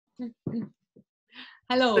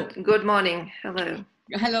Hello. Good morning. Hello.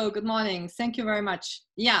 Hello, good morning. Thank you very much.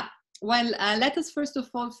 Yeah, well, let us first of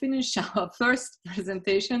all finish our first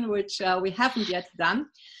presentation, which we haven't yet done.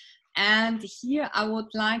 And here I would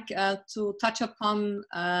like to touch upon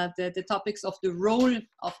the topics of the role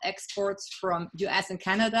of exports from US and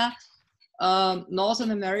Canada,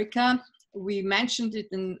 Northern America. We mentioned it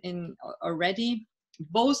in already.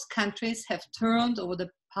 Both countries have turned over the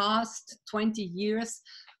past 20 years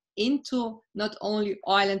into not only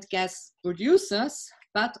oil and gas producers,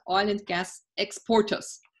 but oil and gas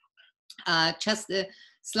exporters. Just a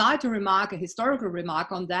slight remark, a historical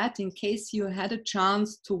remark on that, in case you had a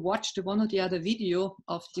chance to watch the one or the other video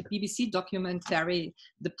of the BBC documentary,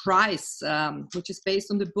 The Price, which is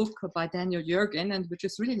based on the book by Daniel Jürgen, and which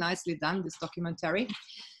is really nicely done, this documentary.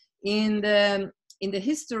 In the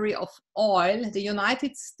history of oil, the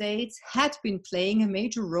United States had been playing a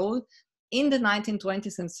major role in the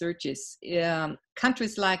 1920s and 30s.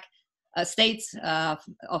 Countries like states of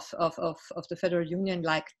the Federal Union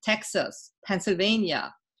like Texas,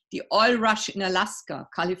 Pennsylvania, the oil rush in Alaska,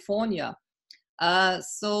 California.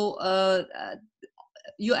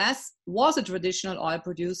 US was a traditional oil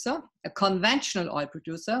producer, a conventional oil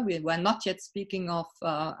producer. We were not yet speaking of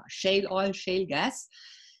shale oil, shale gas.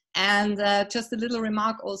 And just a little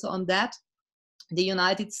remark also on that. The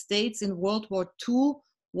United States in World War II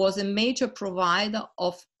was a major provider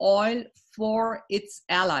of oil for its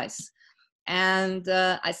allies. And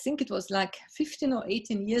I think it was like 15 or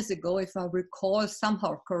 18 years ago, if I recall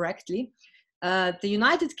somehow correctly, the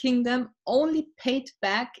United Kingdom only paid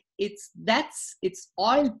back its debts, its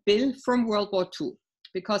oil bill from World War II.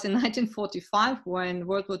 Because in 1945, when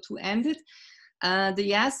World War II ended,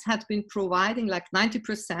 the US had been providing like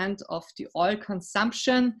 90% of the oil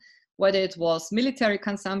consumption, whether it was military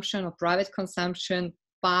consumption or private consumption,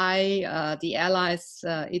 by the allies,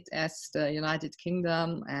 it as the United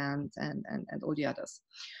Kingdom and all the others.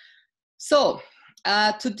 So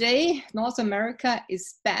today, North America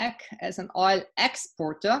is back as an oil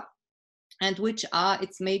exporter, and which are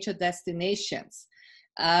its major destinations?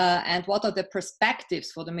 And what are the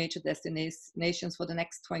perspectives for the major destinations for the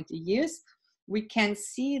next 20 years? We can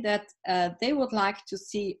see that they would like to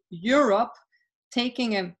see Europe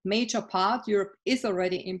taking a major part. Europe is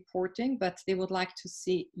already importing, but they would like to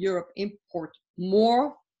see Europe import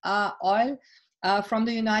more oil from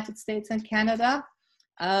the United States and Canada.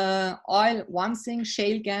 Oil, one thing,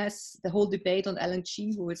 shale gas, the whole debate on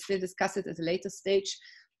LNG, we will still discuss it at a later stage.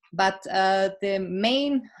 But the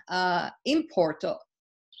main importer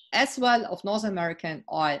as well of North American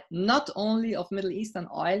oil, not only of Middle Eastern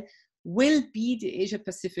oil, will be the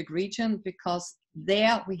Asia-Pacific region, because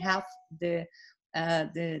there we have the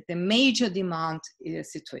major demand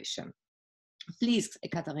situation. Please,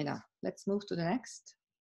 Ekaterina, let's move to the next.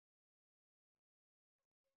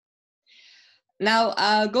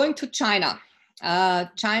 Now, going to China.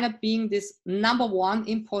 China being this #1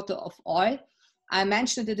 importer of oil. I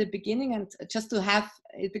mentioned it at the beginning, and just to have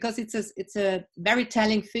it, because it's a very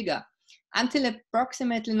telling figure. Until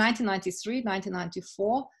approximately 1993,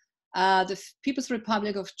 1994, the People's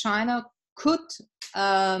Republic of China could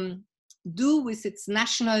do with its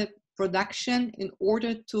national production in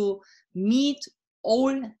order to meet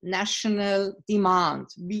all national demand,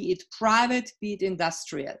 be it private, be it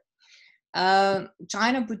industrial.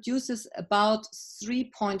 China produces about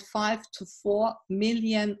 3.5 to 4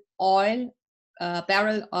 million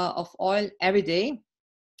barrel of oil every day.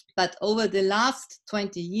 But over the last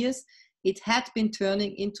 20 years, it had been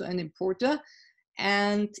turning into an importer.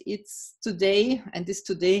 And it's today, and this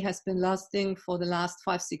today has been lasting for the last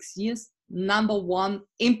 5-6 years, #1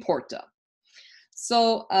 importer.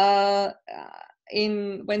 So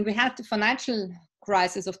when we had the financial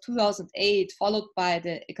crisis of 2008, followed by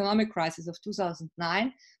the economic crisis of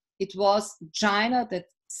 2009, it was China that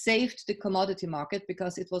saved the commodity market,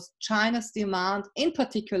 because it was China's demand, in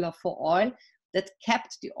particular for oil, that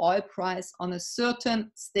kept the oil price on a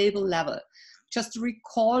certain stable level. Just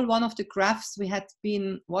recall one of the graphs we had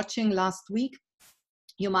been watching last week.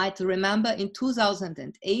 You might remember in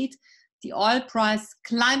 2008, the oil price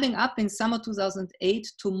climbing up in summer 2008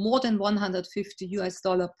 to more than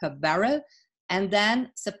 $150 per barrel. And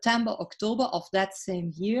then September, October of that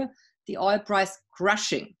same year, the oil price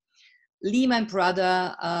crashing. Lehman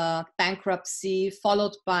Brothers bankruptcy,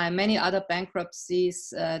 followed by many other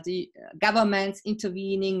bankruptcies, the governments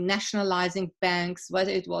intervening, nationalizing banks,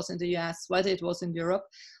 whether it was in the US, whether it was in Europe.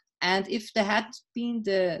 And if there had been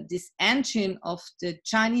this engine of the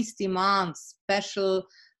Chinese demand, special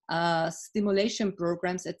stimulation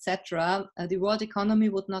programs, etc., the world economy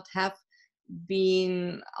would not have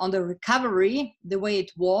been on the recovery the way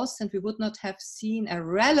it was, and we would not have seen a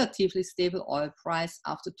relatively stable oil price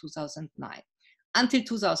after 2009. Until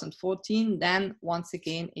 2014, then once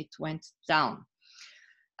again it went down.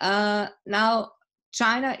 Now,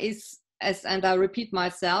 China is, and I repeat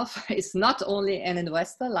myself, is not only an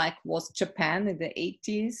investor like was Japan in the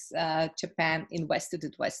 80s. Japan invested,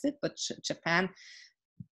 but Japan,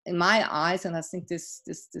 in my eyes, and I think this,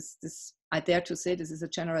 I dare to say this is a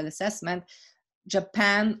general assessment,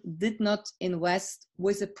 Japan did not invest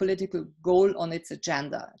with a political goal on its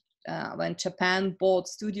agenda. When Japan bought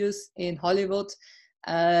studios in Hollywood,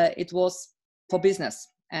 it was for business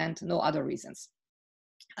and no other reasons.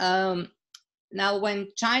 Now, when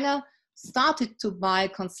China started to buy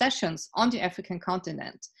concessions on the African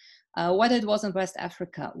continent, whether it was in West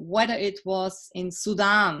Africa, whether it was in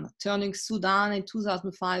Sudan, turning Sudan in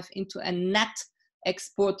 2005 into a net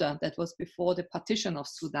exporter, that was before the partition of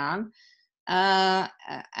Sudan.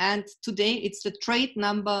 And today it's the trade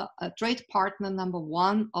partner number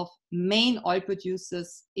one of main oil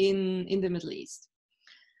producers in the Middle East.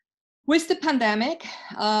 With the pandemic,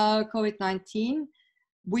 COVID-19,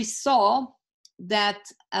 we saw that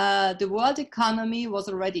the world economy was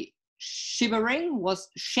already shivering, was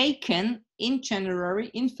shaken in January,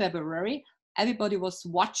 in February. Everybody was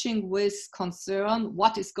watching with concern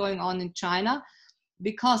what is going on in China,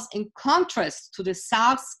 because in contrast to the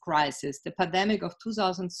SARS crisis, the pandemic of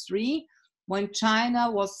 2003, when China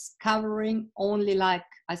was covering only like,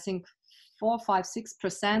 I think, 4, 5,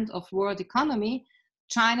 6% of world economy,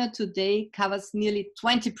 China today covers nearly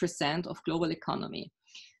 20% of global economy.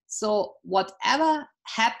 So whatever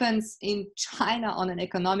happens in China on an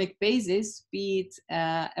economic basis, be it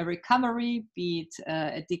a recovery, be it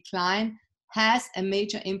a decline, has a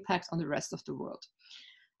major impact on the rest of the world.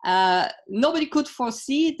 Nobody could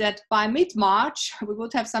foresee that by mid-March we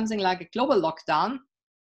would have something like a global lockdown,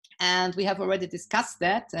 and we have already discussed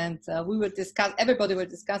that, and everybody will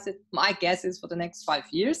discuss it. My guess is for the next 5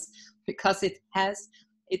 years, because it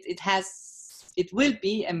will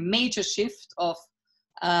be a major shift of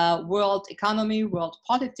world economy, world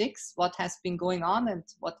politics, what has been going on and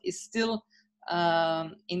what is still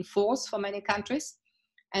in force for many countries.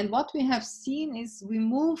 And what we have seen is we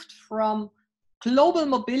moved from global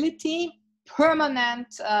mobility,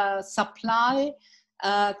 permanent supply,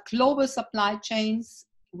 global supply chains.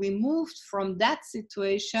 We moved from that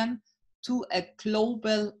situation to a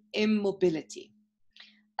global immobility.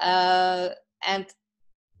 And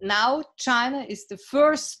now China is the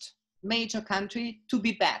first major country to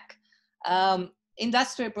be back.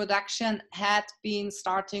 Industrial production had been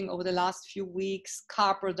starting over the last few weeks,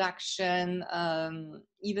 car production,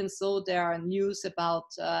 even so there are news about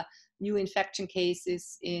new infection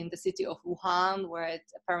cases in the city of Wuhan, where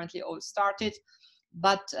it apparently all started.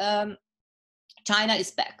 But China is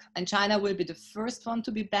back, and China will be the first one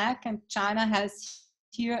to be back, and China has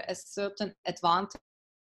here a certain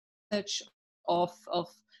advantage of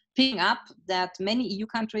picking up that many EU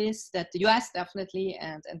countries, that the US definitely,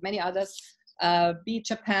 and many others, be it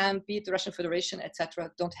Japan, be it the Russian Federation,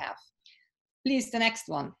 etc., don't have. Please, the next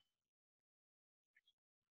one.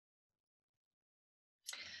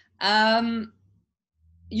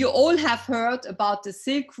 You all have heard about the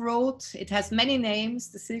Silk Road. It has many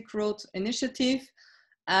names, the Silk Road Initiative.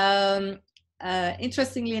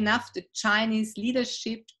 Interestingly enough, the Chinese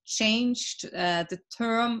leadership changed the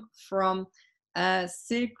term from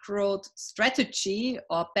Silk Road Strategy,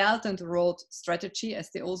 or Belt and Road Strategy, as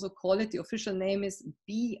they also call it. The official name is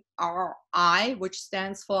BRI, which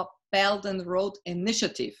stands for Belt and Road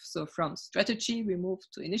Initiative. So from strategy, we move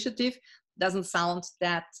to initiative. Doesn't sound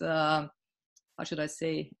that, how should I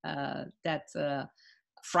say, that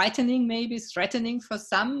frightening, maybe threatening for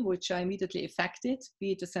some, which are immediately affected,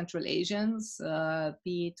 be it the Central Asians,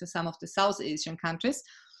 be it some of the South Asian countries.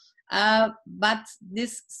 But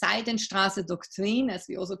this Seidenstraße Doctrine, as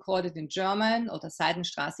we also call it in German, or the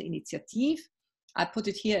Seidenstraße Initiative, I put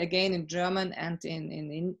it here again in German and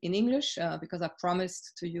in English, because I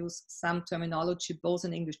promised to use some terminology both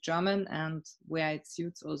in English, German, and where it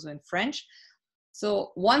suits also in French.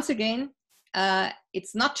 So once again,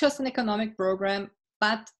 it's not just an economic program,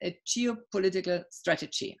 but a geopolitical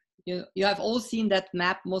strategy. You have all seen that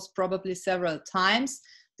map most probably several times,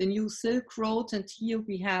 the new Silk Road, and here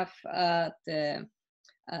we have the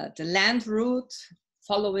land route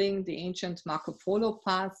following the ancient Marco Polo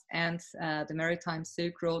path, and the maritime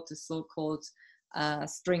Silk Road, the so-called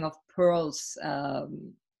String of Pearls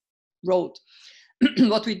road.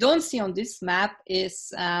 What we don't see on this map is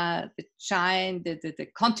the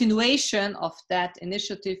continuation of that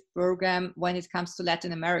initiative program when it comes to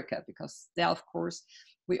Latin America, because there, of course,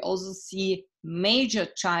 we also see major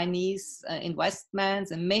Chinese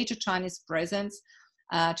investments and major Chinese presence.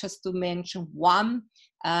 Just to mention one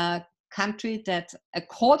country that,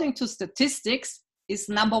 according to statistics, is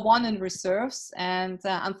 #1 in reserves. And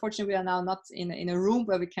unfortunately, we are now not in a room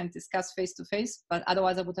where we can discuss face to face, but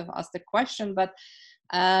otherwise I would have asked the question. But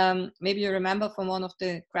maybe you remember from one of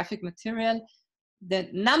the graphic material, the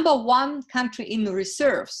 #1 country in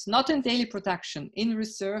reserves, not in daily production, in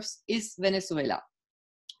reserves, is Venezuela.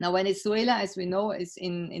 Now, Venezuela, as we know, is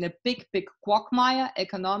in a big quagmire,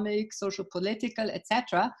 economic, social, political,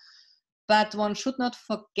 etc. But one should not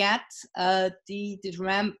forget the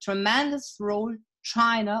tremendous role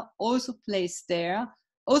China also plays there,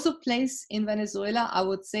 also plays in Venezuela, I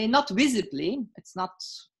would say, not visibly, it's not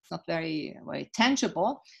very, very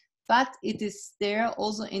tangible, but it is there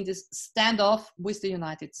also in this standoff with the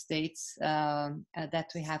United States that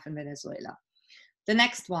we have in Venezuela. The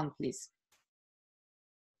next one, please.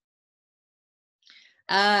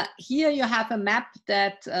 Here you have a map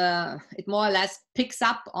that it more or less picks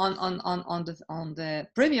up on the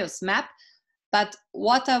previous map. But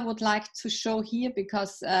what I would like to show here,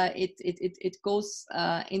 because it goes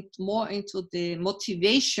more into the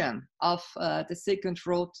motivation of the Silk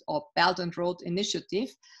Road or Belt and Road Initiative.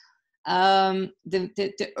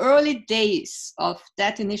 The early days of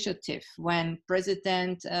that initiative, when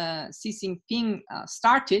President Xi Jinping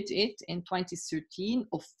started it in 2013,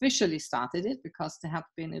 officially started it, because there have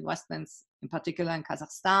been investments, in particular in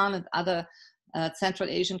Kazakhstan and other Central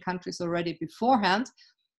Asian countries already beforehand.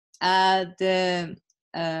 The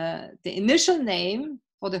initial name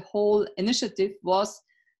for the whole initiative was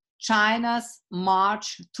China's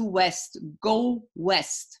March to West, Go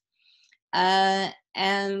West.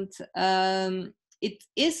 It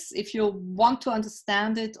is, if you want to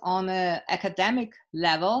understand it on an academic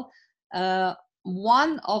level,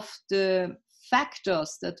 one of the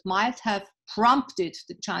factors that might have prompted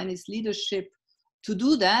the Chinese leadership to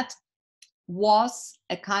do that was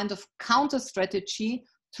a kind of counter strategy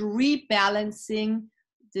to rebalancing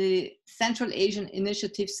the Central Asian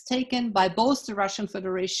initiatives taken by both the Russian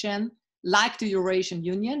Federation, like the Eurasian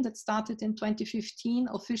Union that started in 2015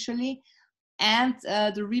 officially, and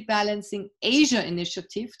the Rebalancing Asia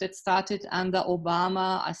initiative that started under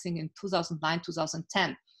Obama, I think in 2009,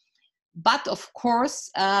 2010. But of course,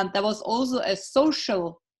 there was also a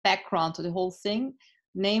social background to the whole thing,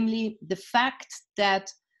 namely the fact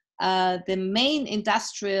that the main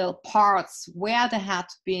industrial parts where there had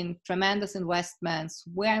been tremendous investments,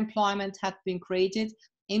 where employment had been created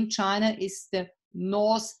in China, is the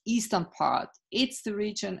northeastern part. It's the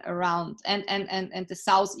region around and the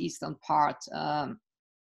southeastern part.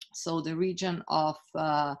 So the region of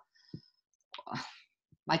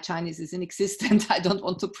my Chinese is inexistent. I don't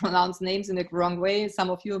want to pronounce names in the wrong way.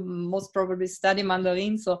 Some of you most probably study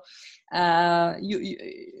Mandarin, so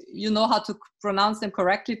you know how to pronounce them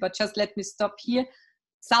correctly, but just let me stop here.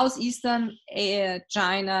 Southeastern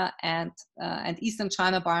China and Eastern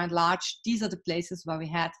China, by and large, these are the places where we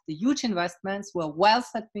had the huge investments, where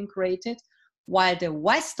wealth had been created, while the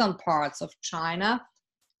western parts of China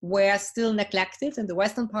were still neglected. And the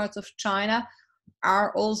western parts of China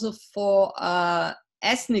are also, for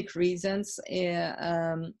ethnic reasons,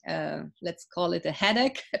 let's call it a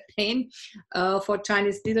headache, a pain for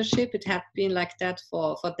Chinese leadership. It had been like that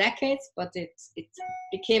for decades, but it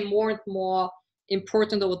became more and more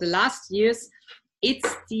important over the last years.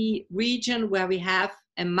 It's the region where we have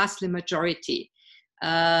a Muslim majority.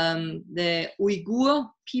 The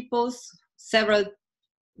Uyghur peoples, several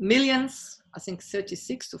millions, I think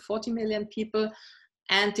 36 to 40 million people,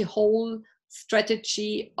 and the whole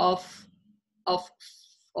strategy of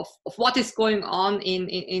what is going on in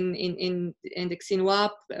the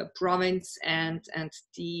Xinhua province and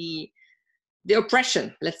the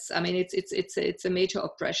oppression. It's a major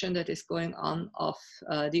oppression that is going on of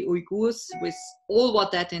the Uyghurs, with all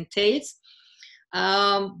what that entails.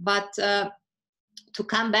 But to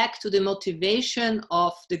come back to the motivation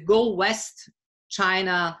of the Go West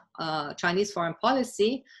Chinese foreign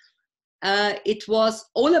policy, it was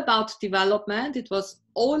all about development. It was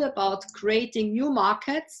all about creating new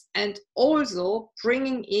markets and also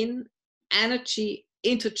bringing in energy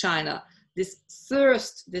into China. This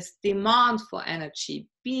thirst, this demand for energy,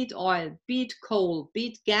 be it oil, be it coal, be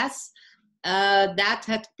it gas, that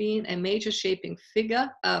had been a major shaping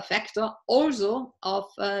factor also of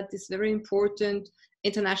this very important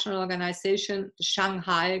international organization, the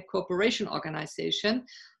Shanghai Cooperation Organization,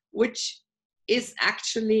 which is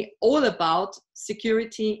actually all about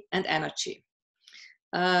security and energy.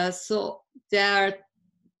 So there are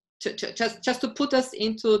just to put us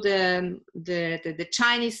into the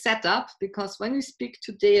Chinese setup, because when we speak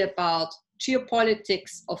today about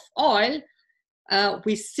geopolitics of oil,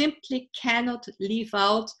 we simply cannot leave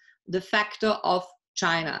out the factor of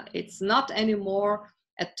China. It's not anymore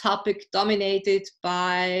a topic dominated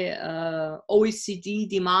by OECD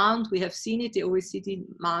demand. We have seen it, the OECD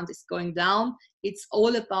demand is going down. It's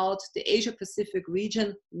all about the Asia Pacific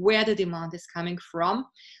region, where the demand is coming from.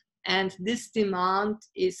 And this demand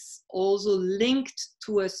is also linked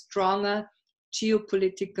to a stronger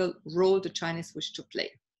geopolitical role the Chinese wish to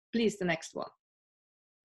play. Please, the next one.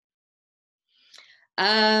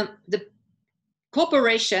 The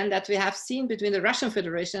cooperation that we have seen between the Russian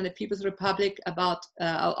Federation and the People's Republic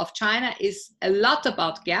of China is a lot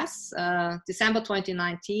about gas. December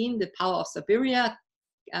 2019, the Power of Siberia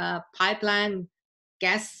pipeline,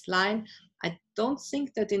 gas line. I don't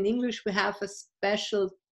think that in English we have a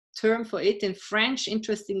special term for it. In French,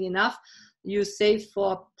 interestingly enough, you say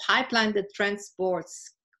for pipeline that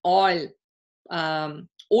transports oil,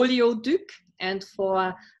 oleoduc, and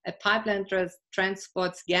for a pipeline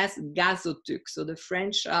transports gas, gazoduc. So the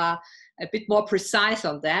French are a bit more precise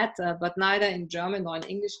on that, but neither in German nor in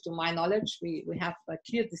English, to my knowledge, we have a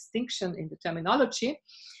clear distinction in the terminology.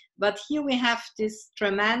 But here we have this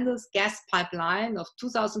tremendous gas pipeline of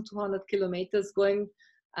 2,200 kilometers going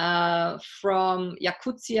from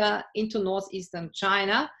Yakutia into northeastern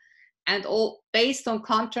China, and all based on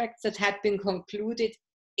contracts that had been concluded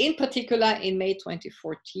in particular in May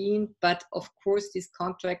 2014, but of course these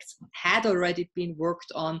contracts had already been worked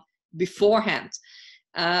on beforehand.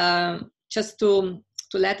 Just to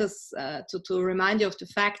let us, to remind you of the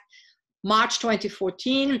fact, March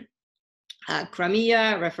 2014,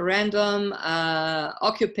 Crimea, referendum,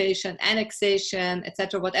 occupation, annexation,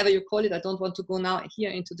 etc., whatever you call it. I don't want to go now here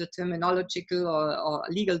into the terminological or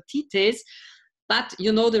legal details, but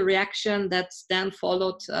you know the reaction that then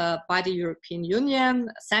followed by the European Union,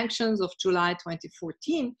 sanctions of July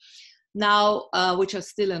 2014, now which are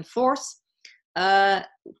still in force. The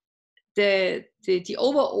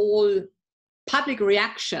overall public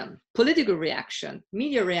reaction, political reaction,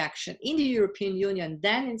 media reaction in the European Union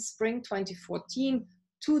then in spring 2014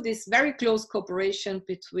 to this very close cooperation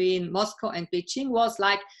between Moscow and Beijing was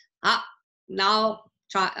like, now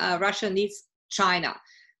Russia needs China,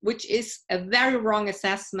 which is a very wrong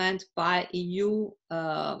assessment by EU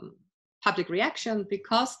public reaction,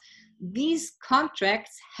 because these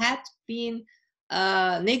contracts had been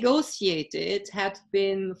negotiated, had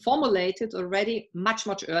been formulated already much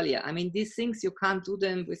earlier. I mean, these things, you can't do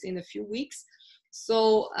them within a few weeks.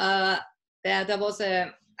 So there was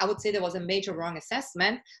I would say there was a major wrong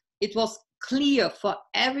assessment. It was clear for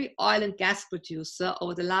every oil and gas producer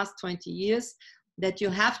over the last 20 years that you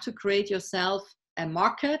have to create yourself a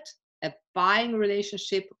market, a buying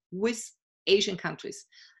relationship with Asian countries.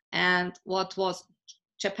 And what was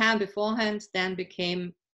Japan beforehand then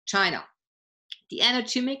became China. The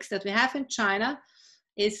energy mix that we have in China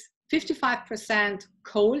is 55%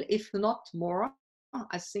 coal, if not more.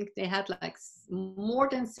 I think they had like more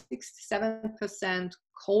than 67%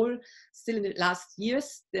 coal still in the last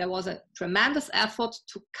years. There was a tremendous effort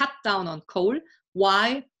to cut down on coal.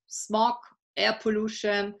 Why? Smog, air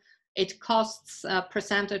pollution. It costs a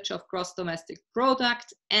percentage of gross domestic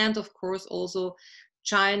product, and of course also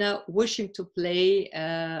China wishing to play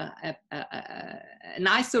a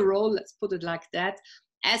nicer role, let's put it like that,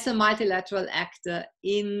 as a multilateral actor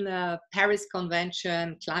in Paris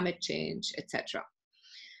Convention, climate change, etc.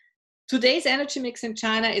 Today's energy mix in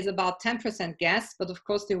China is about 10% gas, but of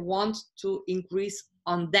course they want to increase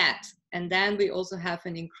on that. And then we also have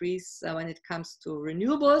an increase when it comes to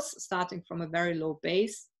renewables, starting from a very low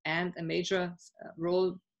base, and a major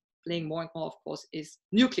role playing more and more, of course, is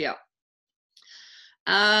nuclear.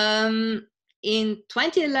 In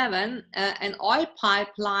 2011, an oil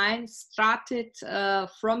pipeline started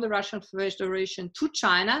from the Russian Federation to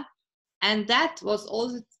China, and that was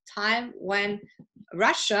also the time when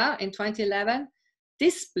Russia in 2011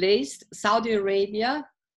 displaced Saudi Arabia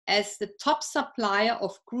as the top supplier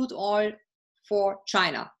of crude oil for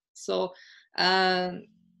China. So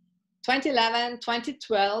 2011,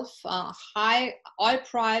 2012, high oil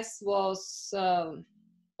price was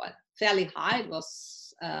fairly high. It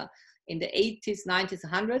was in the 80s, 90s,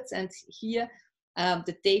 100s, and here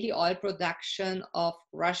the daily oil production of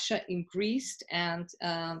Russia increased, and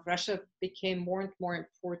Russia became more and more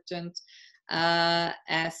important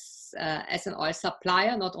as an oil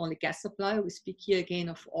supplier, not only gas supplier. We speak here again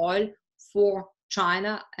of oil for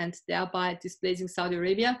China, and thereby displacing Saudi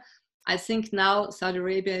Arabia. I think now Saudi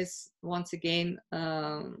Arabia is once again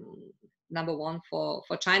number one for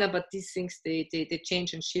China, but these things, they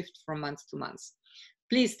change and shift from month to month.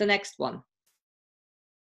 Please, the next one.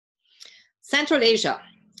 Central Asia,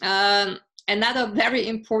 another very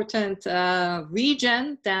important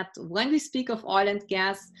region that when we speak of oil and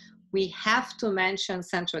gas, we have to mention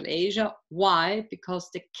Central Asia. Why? Because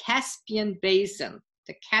the Caspian Basin,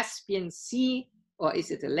 the Caspian Sea, or is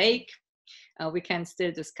it a lake? We can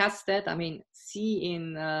still discuss that. I mean, sea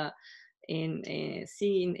in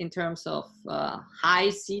terms of high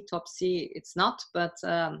sea, top sea, it's not, but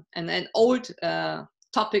an old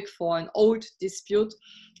topic for an old dispute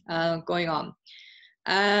going on.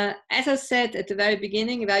 As I said at the very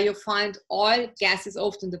beginning, where you find oil, gas is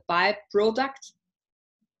often the byproduct,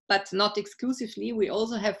 but not exclusively. We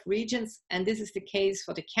also have regions, and this is the case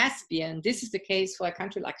for the Caspian. This is the case for a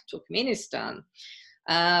country like Turkmenistan.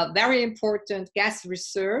 Very important gas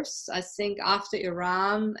reserves. I think after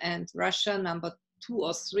Iran and Russia, number 2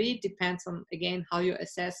 or 3, depends on, again, how you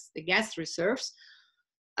assess the gas reserves.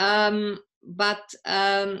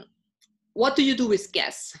 What do you do with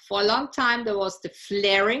gas? For a long time, there was the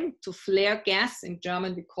flaring, to flare gas. In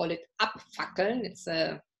German, we call it abfackeln. It's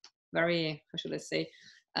a very, how should I say,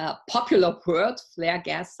 popular word. Flare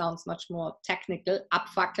gas sounds much more technical.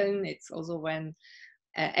 Abfackeln, it's also when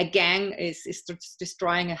a gang is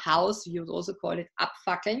destroying a house, you would also call it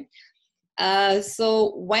abfackeln.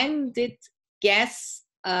 So when did gas,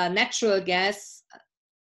 natural gas,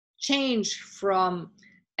 change from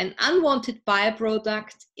an unwanted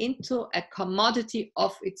byproduct into a commodity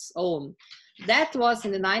of its own? That was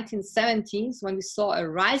in the 1970s, when we saw a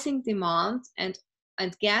rising demand, and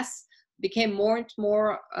gas became more and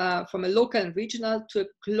more from a local and regional to a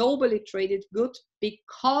globally traded good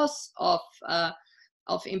because of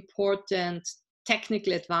important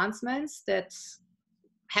technical advancements that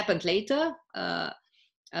happened later,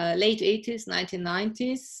 late 80s,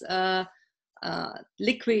 1990s,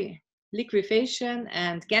 liquefaction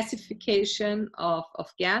and gasification of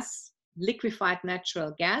gas, liquefied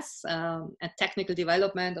natural gas, and technical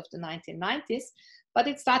development of the 1990s. But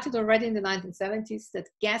it started already in the 1970s that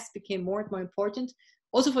gas became more and more important,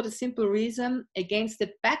 also for the simple reason, against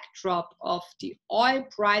the backdrop of the oil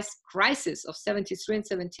price crisis of 73 and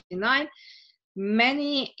 79,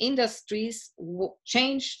 many industries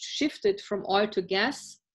shifted from oil to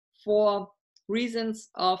gas for reasons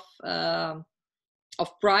of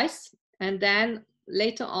price. And then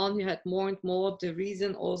later on, you had more and more the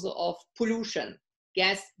reason also of pollution,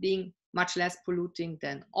 gas being much less polluting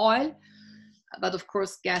than oil. But of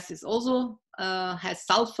course, gas is also has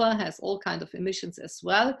sulfur, has all kinds of emissions as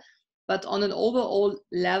well. But on an overall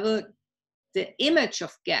level, the image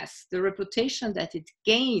of gas, the reputation that it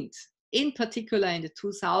gained, in particular in the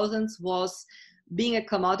 2000s, was being a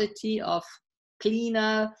commodity of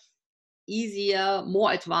cleaner, easier,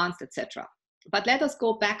 more advanced, etc. But let us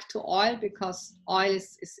go back to oil, because oil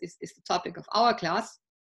is the topic of our class.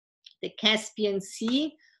 The Caspian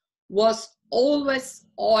Sea was always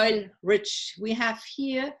oil rich. We have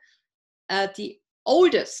here the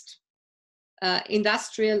oldest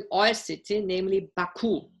industrial oil city, namely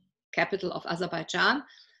Baku, capital of Azerbaijan.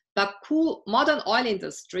 Baku, modern oil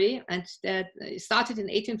industry, and that started in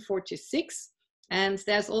 1846. And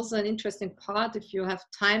there's also an interesting part, if you have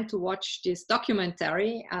time to watch this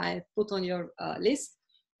documentary I put on your list,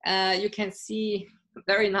 you can see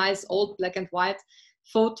very nice old black and white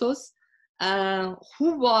photos.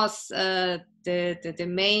 Who was the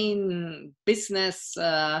main business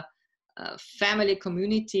family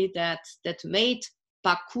community that made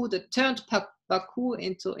Baku, that turned Baku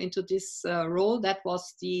into this role? That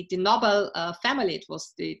was the Nobel family. It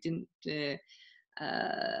was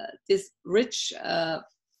this rich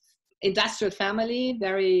industrial family,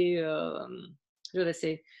 very should I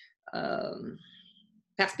say,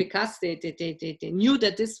 perspicace. They knew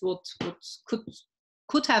that this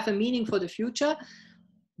could have a meaning for the future.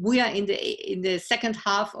 We are in the second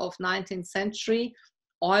half of 19th century.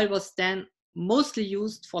 Oil was then mostly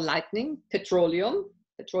used for lighting, petroleum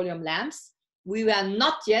lamps. We were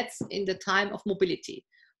not yet in the time of mobility.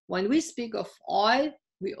 When we speak of oil,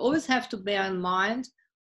 we always have to bear in mind,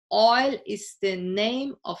 oil is the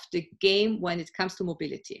name of the game when it comes to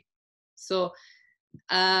mobility. So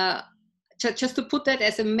just to put that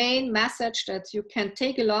as a main message that you can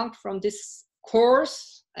take along from this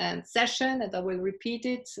course and session, and I will repeat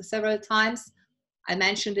it several times. I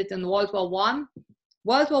mentioned it in World War I.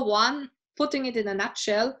 World War I, putting it in a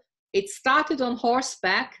nutshell, it started on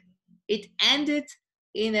horseback, it ended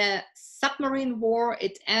in a submarine war,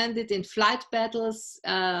 it ended in flight battles,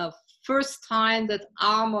 first time that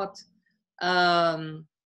armored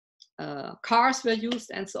cars were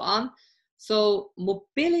used, and so on. So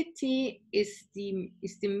mobility is the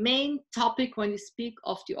main topic when you speak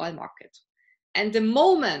of the oil market. And the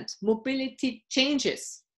moment mobility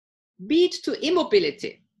changes, be it to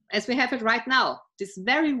immobility, as we have it right now, this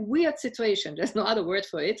very weird situation, there's no other word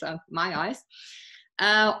for it, my eyes,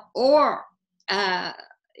 or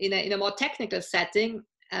in a more technical setting,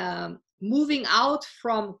 moving out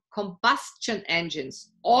from combustion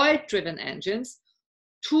engines, oil-driven engines,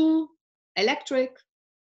 to electric,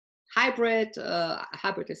 hybrid.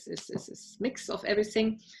 Hybrid is a mix of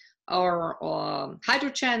everything, or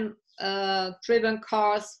hydrogen driven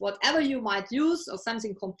cars, whatever you might use, or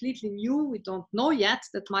something completely new, we don't know yet,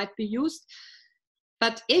 that might be used.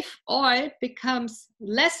 But if oil becomes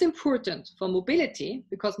less important for mobility,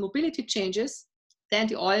 because mobility changes, then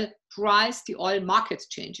the oil price, the oil market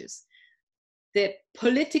changes. The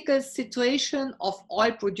political situation of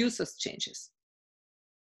oil producers changes.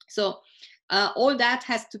 So all that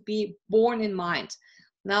has to be borne in mind.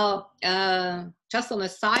 Now, just on a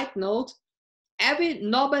side note, every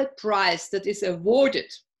Nobel Prize that is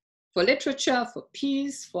awarded for literature, for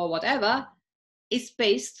peace, for whatever, is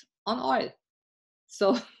based on oil.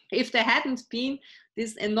 So if there hadn't been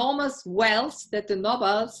this enormous wealth that the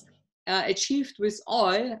Nobels achieved with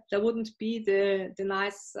oil, there wouldn't be the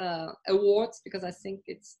nice awards, because I think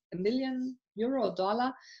it's €1 million or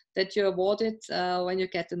 $1 that you're awarded when you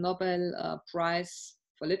get the Nobel Prize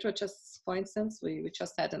for literature, for instance. We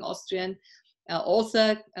just had an Austrian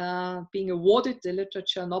author being awarded the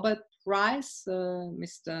Literature Nobel Prize,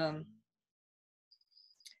 Mr.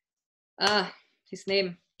 His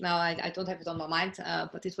name, now I don't have it on my mind,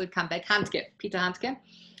 but it will come back, Handke, Peter Handke.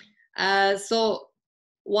 So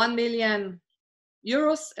 €1 million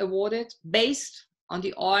awarded based on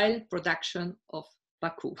the oil production of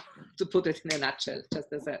Baku, to put it in a nutshell,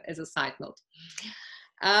 just as a side note.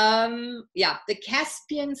 Yeah, the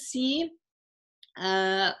Caspian Sea,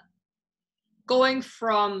 going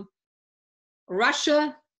from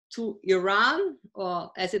Russia to Iran,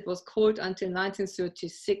 or as it was called until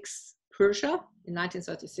 1936, Persia. In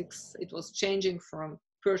 1936, it was changing from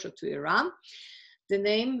Persia to Iran, the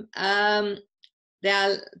name.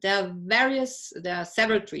 There are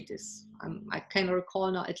several treaties. I can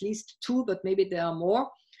recall now at least 2, but maybe there are more.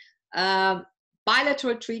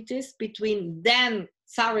 Bilateral treaties between then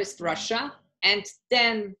Tsarist Russia and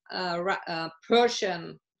then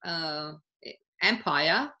Persian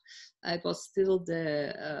Empire. It was still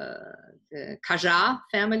the Qajar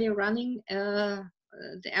family running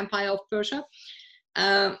the Empire of Persia.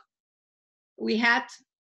 We had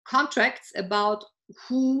contracts about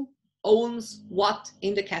who owns what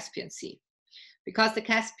in the Caspian Sea, because the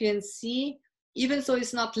Caspian Sea, even though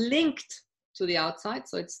it's not linked to the outside,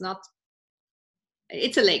 so it's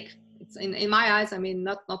a lake. It's in my eyes, I mean,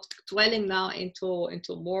 not dwelling now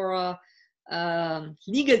into more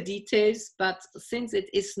legal details, but since it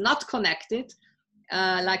is not connected,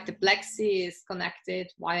 like the Black Sea is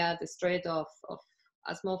connected via the Strait of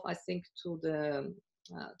Asmov, I think, to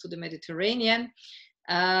the Mediterranean.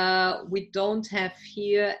 We don't have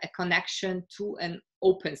here a connection to an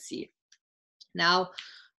open sea. Now,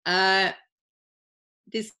 the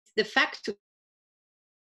fact to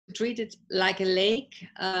treat it like a lake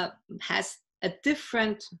has a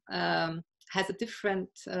different, how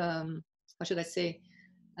should I say,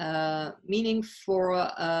 meaning for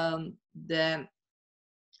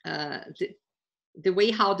the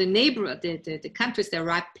way how the countries, the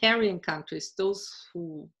riparian countries, those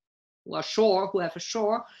who have a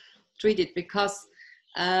shore, treat it, because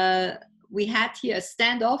we had here a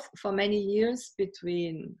standoff for many years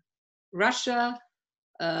between Russia,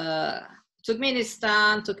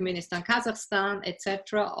 Turkmenistan, Kazakhstan,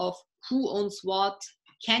 etc., of who owns what.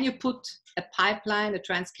 Can you put a pipeline, a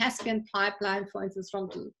Trans-Caspian pipeline, for instance, from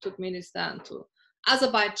Turkmenistan to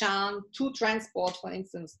Azerbaijan to transport, for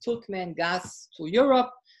instance, Turkmen gas to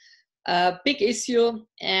Europe? Big issue,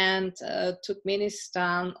 and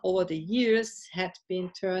Turkmenistan over the years had been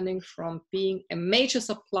turning from being a major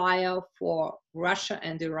supplier for Russia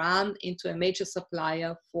and Iran into a major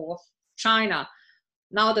supplier for China.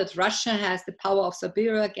 Now that Russia has the power of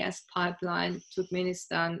Siberia gas pipeline,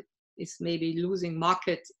 Turkmenistan is maybe losing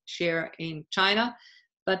market share in China,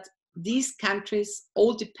 but these countries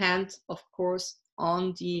all depend, of course,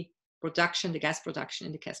 on the gas production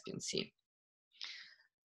in the Caspian Sea.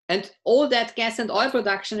 And all that gas and oil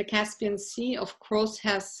production in the Caspian Sea, of course,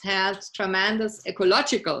 has had tremendous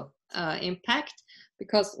ecological impact,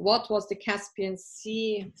 because what was the Caspian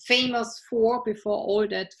Sea famous for before all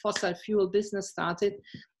that fossil fuel business started?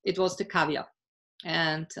 It was the caviar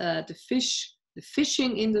and the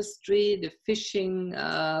fishing industry, the fishing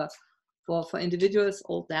for individuals,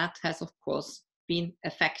 all that has, of course, been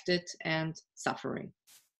affected and suffering.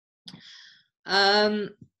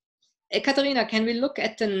 Katharina, can we look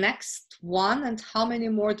at the next one, and how many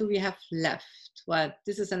more do we have left? Well,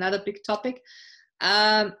 this is another big topic.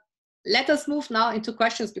 Let us move now into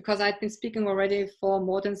questions, because I've been speaking already for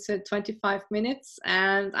more than 25 minutes,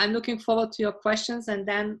 and I'm looking forward to your questions, and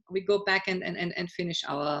then we go back and finish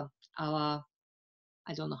our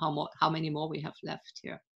I don't know how many more we have left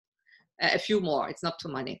here. A few more, it's not too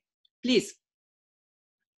many. Please.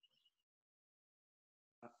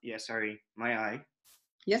 Yeah, sorry, my eye.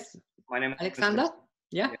 Yes. My name is Alexander.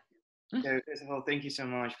 Yeah. So first of all, thank you so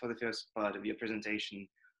much for the first part of your presentation.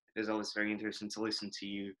 It is always very interesting to listen to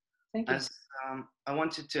you. Thank you. As I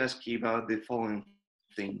wanted to ask you about the following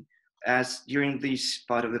thing. As during this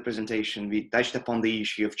part of the presentation, we touched upon the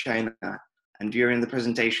issue of China, and during the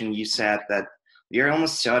presentation, you said that we are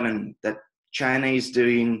almost certain that China is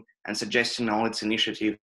doing and suggesting all its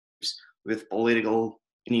initiatives with political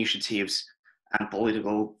initiatives and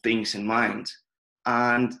political things in mind.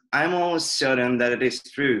 And I'm almost certain that it is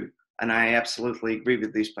true, and I absolutely agree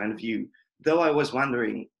with this point of view. Though I was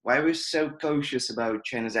wondering why we're so cautious about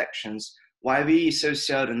China's actions, why we so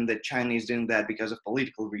certain that China is doing that because of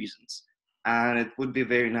political reasons. And it would be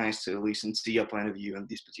very nice to listen to your point of view on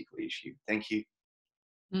this particular issue. Thank you.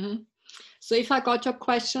 Mm-hmm. So if I got your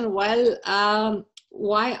question well,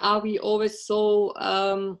 why are we always so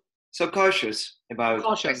cautious about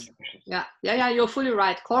cautious? Yeah, you're fully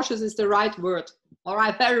right. Cautious is the right word. All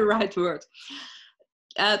right, very right word.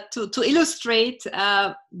 To illustrate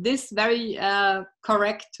this very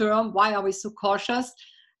correct term, why are we so cautious?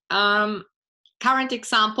 Current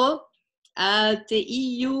example, the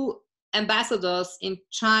EU ambassadors in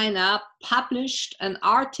China published an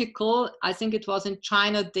article, I think it was in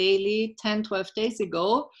China Daily 10-12 days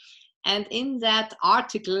ago, and in that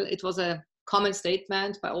article it was a common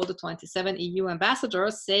statement by all the 27 EU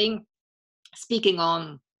ambassadors speaking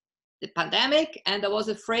on the pandemic, and there was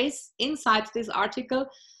a phrase inside this article,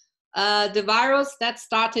 the virus that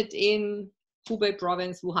started in Hubei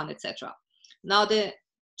province, Wuhan, etc. Now the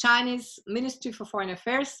Chinese Ministry for Foreign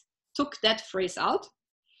Affairs took that phrase out,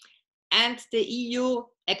 and the EU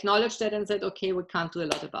acknowledged that and said, okay, we can't do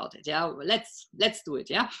a lot about it. Yeah, let's do it.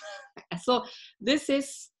 Yeah. So this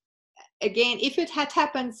is, again, if it had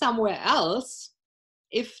happened somewhere else,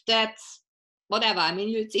 if that, whatever, I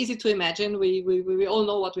mean, it's easy to imagine, we all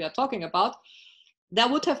know what we are talking about, there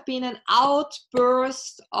would have been an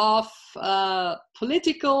outburst of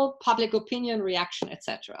political, public opinion, reaction,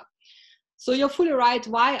 etc. So you're fully right.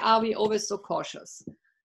 Why are we always so cautious?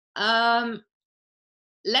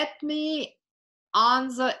 Let me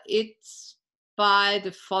answer it by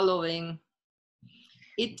the following.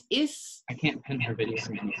 It is... I can't pin her video.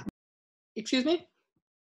 Excuse me?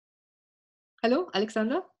 Hello,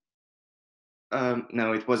 Alexander?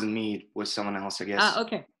 No, it wasn't me. It was someone else, I guess.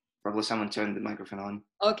 Okay. Probably someone turned the microphone on.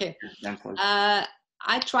 Okay.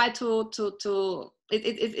 I try to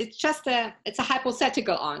it's just it's a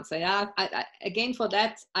hypothetical answer. Yeah. Again, for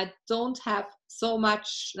that, I don't have so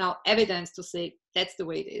much now evidence to say that's the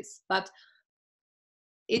way it is, but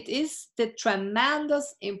it is the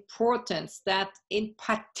tremendous importance that in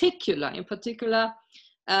particular,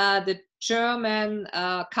 the German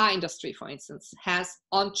car industry, for instance, has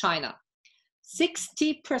on China.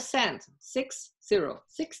 60%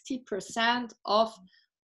 of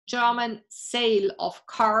German sale of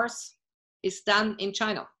cars is done in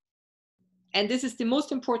China. And this is the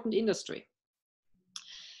most important industry.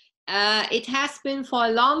 It has been for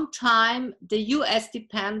a long time the US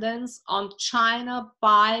dependence on China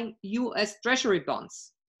buying US treasury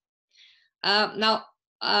bonds. Now,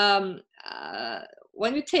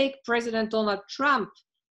 when we take President Donald Trump,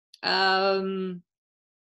 some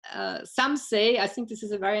say, I think this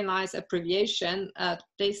is a very nice abbreviation,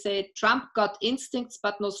 they say Trump got instincts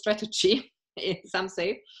but no strategy, some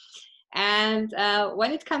say. And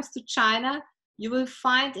when it comes to China, you will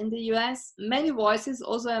find in the US many voices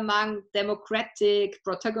also among democratic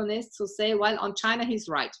protagonists who say, well, on China he's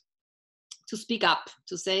right, to speak up,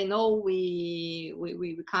 to say, no, we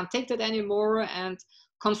can't take that anymore, and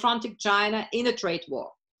confronting China in a trade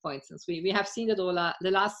war, for instance. We have seen that over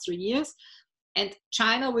the last 3 years. And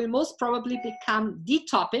China will most probably become the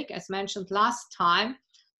topic, as mentioned last time,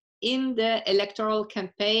 in the electoral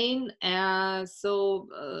campaign.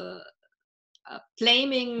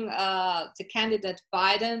 Blaming the candidate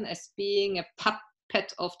Biden as being a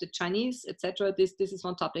puppet of the Chinese, etc. This is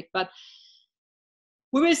one topic. But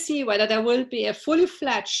we will see whether there will be a fully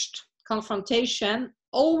fledged confrontation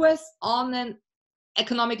always on an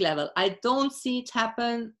economic level. I don't see it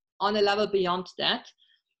happen on a level beyond that.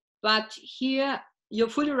 But here, you're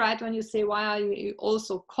fully right when you say, why are you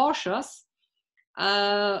also cautious?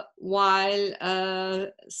 While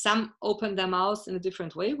some open their mouths in a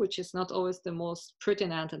different way, which is not always the most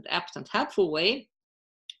pertinent and apt and helpful way.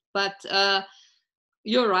 But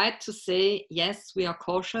you're right to say, yes, we are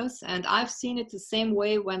cautious. And I've seen it the same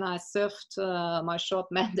way when I served my short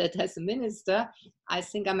mandate as a minister. I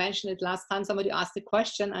think I mentioned it last time. Somebody asked a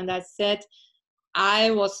question and I said,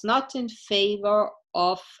 I was not in favor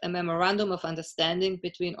of a memorandum of understanding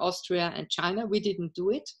between Austria and China. We didn't do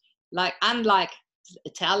it. Unlike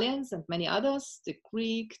Italians and many others, the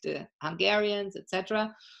Greek, the Hungarians,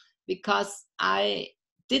 etc., because I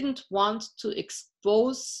didn't want to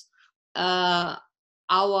expose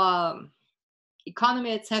our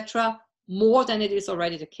economy, etc., more than it is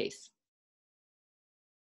already the case.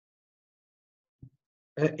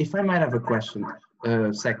 If I might have a question,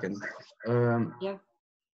 second. Yeah.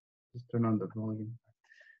 Just turn on the volume.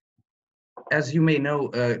 As you may know,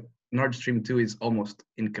 Nord Stream 2 is almost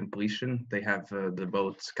in completion. They have the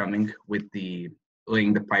boats coming with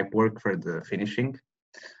laying the pipework for the finishing.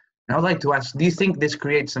 And I'd like to ask, do you think this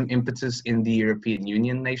creates some impetus in the European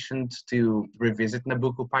Union nations to revisit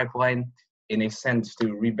Nabucco pipeline in a sense to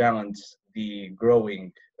rebalance the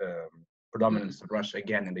growing predominance of Russia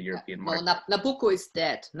again in the European market? No, Nabucco is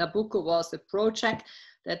dead. Nabucco was a project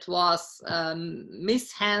that was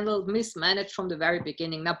mishandled, mismanaged from the very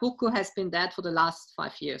beginning. Nabucco has been dead for the last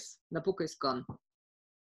 5 years. Nabucco is gone.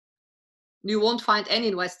 You won't find any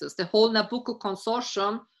investors. The whole Nabucco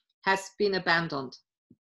consortium has been abandoned.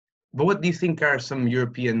 But what do you think are some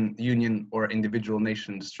European Union or individual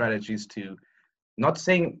nation strategies to, not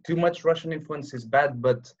saying too much Russian influence is bad,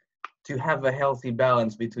 but to have a healthy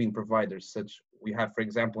balance between providers, such we have, for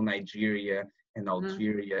example, Nigeria and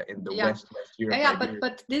Algeria in the West Europe. Yeah,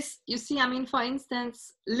 but this, you see, I mean, for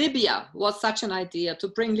instance, Libya was such an idea to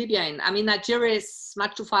bring Libya in. I mean, Nigeria is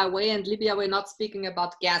much too far away, and Libya, we're not speaking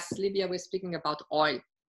about gas. Libya, we're speaking about oil.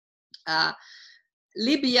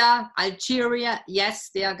 Libya, Algeria,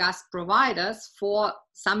 yes, they are gas providers for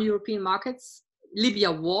some European markets.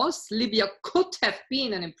 Libya could have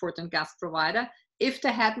been an important gas provider if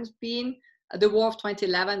there hadn't been the war of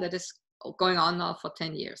 2011 that is going on now for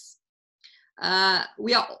 10 years.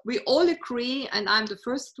 We all agree, and I'm the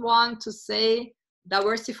first one to say,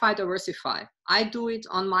 diversify. I do it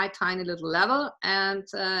on my tiny little level, and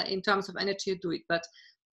in terms of energy, I do it.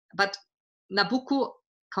 But Nabucco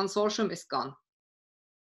consortium is gone.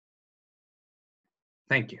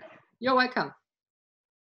 Thank you. You're welcome.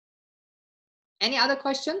 Any other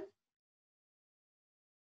question?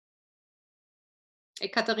 Hey,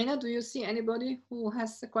 Katarina, do you see anybody who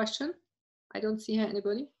has a question? I don't see here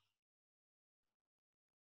anybody.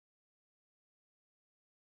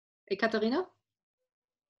 Hey, Katarina?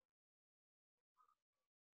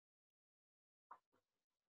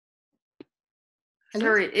 Hello?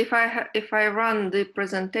 Sorry, if I run the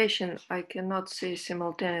presentation, I cannot see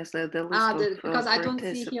simultaneously the list because I don't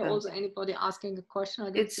see here also anybody asking a question.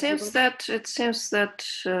 It seems that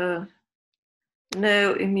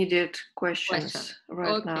no immediate questions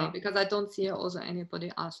right now. Okay, because I don't see also anybody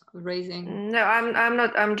raising. No, I'm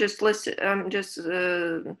not. I'm just listening. I'm just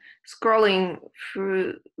scrolling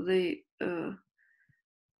through the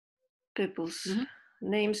people's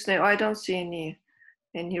names. No, I don't see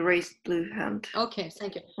any raised blue hand. Okay,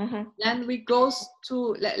 thank you. Then we go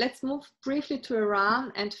to, let's move briefly to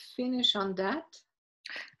Iran and finish on that.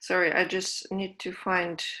 Sorry, I just need to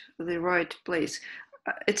find the right place.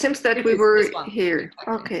 It seems that we were here.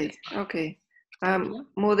 Okay. I'm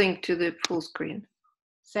moving to the full screen.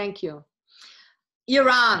 Thank you.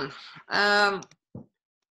 Iran. A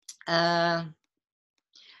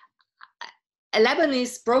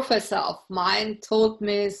Lebanese professor of mine told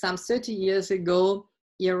me some 30 years ago,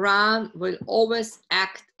 Iran will always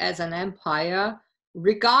act as an empire,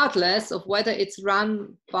 regardless of whether it's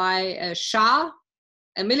run by a Shah,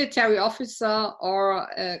 a military officer, or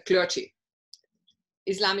a clergy.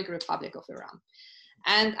 Islamic Republic of Iran.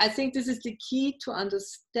 And I think this is the key to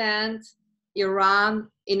understand Iran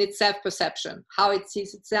in its self-perception, how it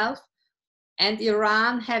sees itself, and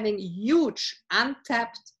Iran having huge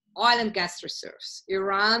untapped oil and gas reserves.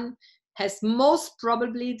 Iran has most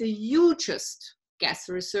probably the hugest gas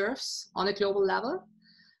reserves on a global level,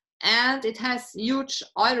 and it has huge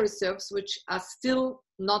oil reserves which are still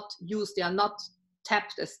not used. They are not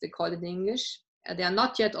tapped, as they call it in English. They are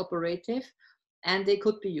not yet operative, and they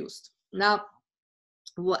could be used. Now,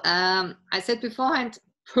 I said beforehand,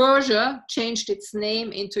 Persia changed its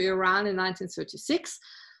name into Iran in 1936.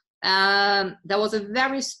 There was a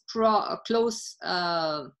very strong, close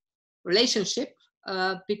relationship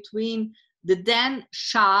between the then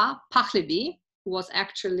Shah Pahlavi, who was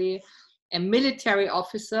actually a military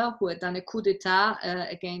officer who had done a coup d'etat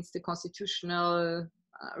against the constitutional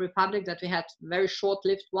republic that we had, very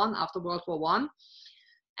short-lived one after World War I.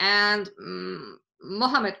 And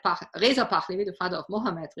Reza Pahlavi, the father of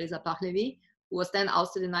Mohammad Reza Pahlavi, who was then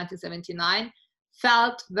ousted in 1979,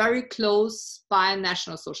 felt very close by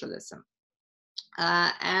National Socialism.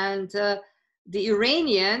 The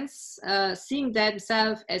Iranians, seeing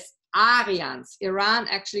themselves as Aryans, Iran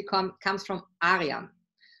actually comes from Aryan,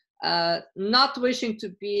 not wishing to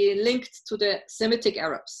be linked to the Semitic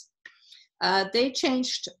Arabs. They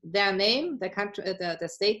changed their name, the country, the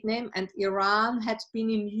state name, and Iran had been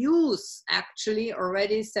in use actually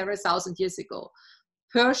already several thousand years ago.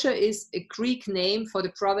 Persia is a Greek name for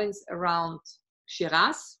the province around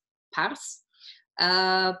Shiraz, Pars.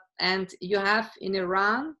 And you have in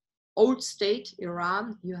Iran, old state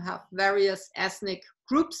Iran, you have various ethnic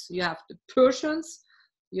groups. You have the Persians,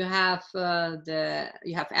 you have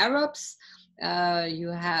Arabs, you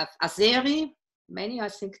have Azeri, many, I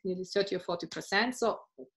think nearly 30 or 40%. So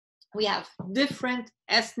we have different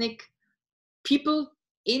ethnic people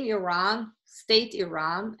in Iran, state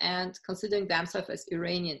Iran, and considering themselves as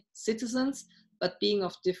Iranian citizens, but being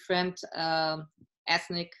of different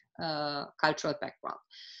ethnic cultural background.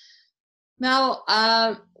 Now,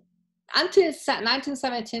 until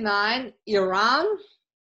 1979, Iran,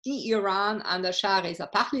 the Iran under Shah Reza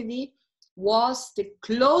Pahlavi, was the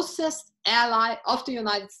closest ally of the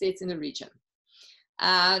United States in the region.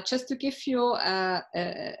 Just to give you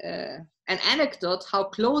an anecdote how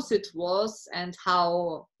close it was and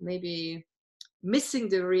how maybe missing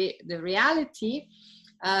the reality,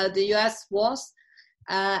 the US was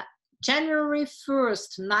January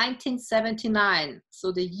 1st, 1979,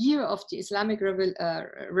 so the year of the Islamic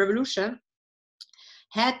Revolution,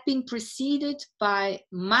 had been preceded by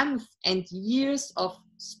months and years of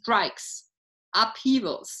strikes,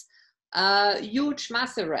 upheavals, huge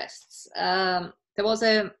mass arrests. There was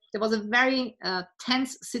a very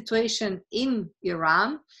tense situation in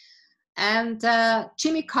Iran, and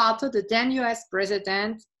Jimmy Carter, the then US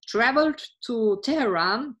president, traveled to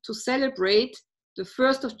Tehran to celebrate the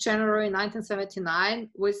 1st of January 1979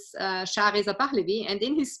 with Shah Reza Pahlavi, and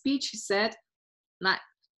in his speech he said,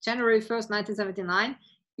 January 1st, 1979,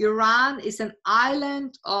 Iran is an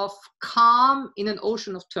island of calm in an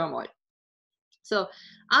ocean of turmoil. So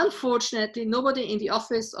unfortunately, nobody in the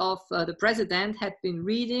office of the president had been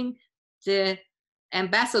reading the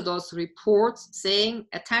ambassador's reports saying,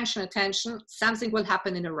 attention, attention, something will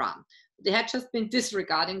happen in Iran. They had just been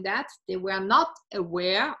disregarding that. They were not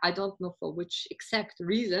aware, I don't know for which exact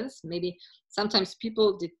reasons, maybe sometimes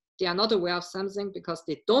people, they are not aware of something because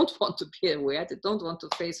they don't want to be aware, they don't want to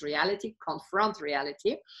face reality, confront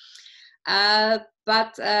reality.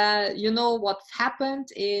 But you know what happened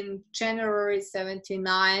in January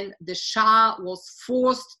 79, the Shah was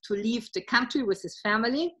forced to leave the country with his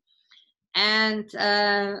family, and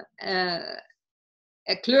a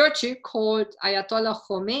clergy called Ayatollah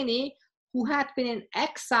Khomeini, who had been in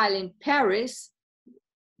exile in Paris,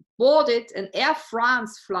 boarded an Air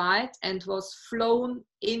France flight and was flown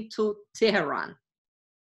into Tehran.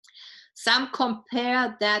 Some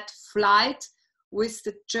compare that flight with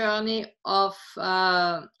the journey of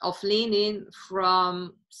Lenin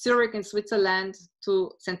from Zurich in Switzerland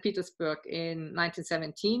to St. Petersburg in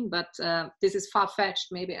 1917, but this is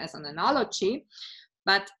far-fetched maybe as an analogy.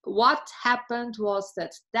 But what happened was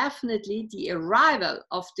that definitely the arrival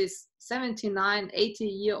of this 79,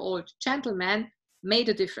 80-year-old gentleman made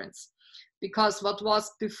a difference. Because what was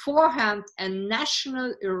beforehand a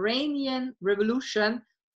national Iranian revolution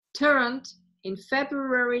turned in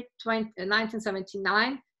February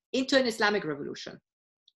 1979 into an Islamic revolution.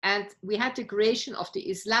 And we had the creation of the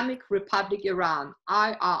Islamic Republic Iran,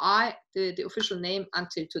 IRI, the official name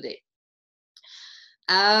until today.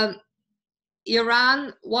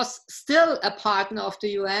 Iran was still a partner of the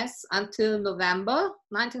US until November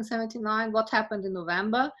 1979. What happened in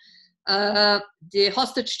November? The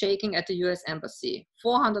hostage taking at the US embassy.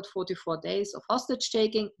 444 days of hostage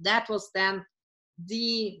taking. That was then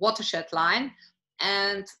the watershed line.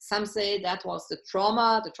 And some say that was the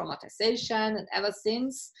trauma, the traumatization, and ever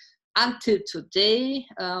since, until today,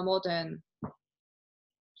 more than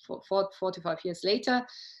 45 years later,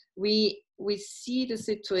 we see the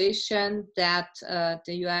situation that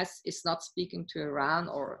the US is not speaking to Iran,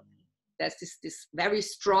 or there's this very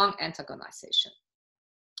strong antagonization.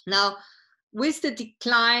 Now, with the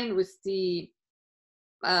decline, with the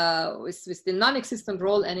non-existent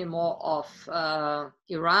role anymore of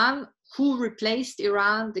Iran, who replaced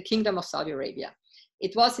Iran? The Kingdom of Saudi Arabia.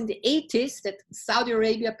 It was in the 80s that Saudi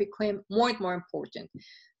Arabia became more and more important.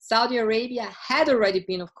 Saudi Arabia had already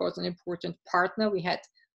been, of course, an important partner. We had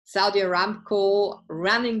Saudi Aramco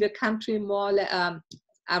running the country more,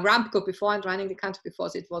 Aramco before and running the country before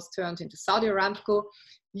it was turned into Saudi Aramco.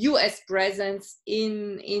 US presence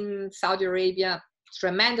in Saudi Arabia,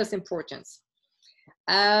 tremendous importance.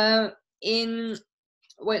 When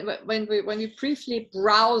we briefly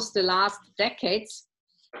browse the last decades,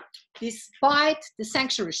 despite the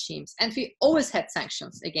sanction regimes, and we always had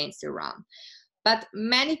sanctions against Iran, but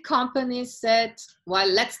many companies said, well,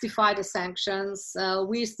 let's defy the sanctions.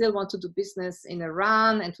 We still want to do business in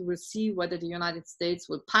Iran, and we will see whether the United States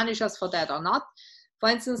will punish us for that or not. For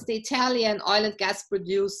instance, the Italian oil and gas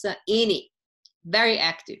producer Eni, very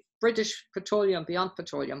active. British Petroleum, Beyond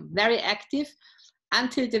Petroleum, very active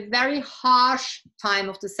until the very harsh time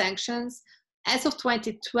of the sanctions. As of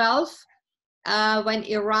 2012, when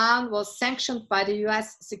Iran was sanctioned by the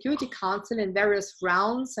US Security Council in various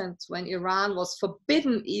rounds, and when Iran was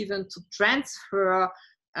forbidden even to transfer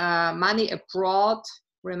money abroad,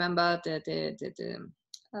 remember the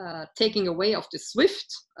taking away of the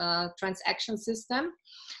SWIFT transaction system.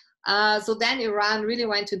 So then Iran really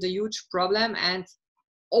went into a huge problem, and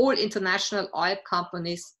all international oil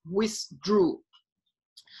companies withdrew.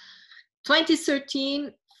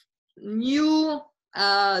 2013, new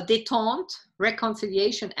détente,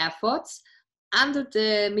 reconciliation efforts under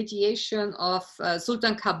the mediation of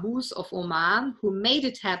Sultan Qaboos of Oman, who made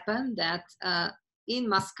it happen that in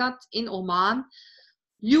Muscat, in Oman,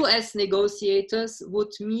 US negotiators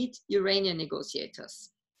would meet Iranian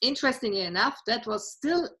negotiators. Interestingly enough, that was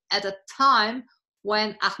still at a time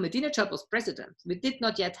when Ahmadinejad was president. We did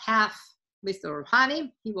not yet have Mr.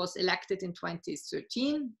 Rouhani. He was elected in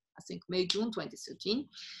 2013, I think May, June 2013.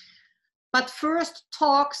 But first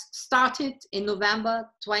talks started in November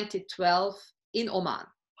 2012 in Oman.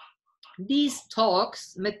 These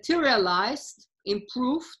talks materialized,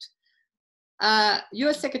 improved.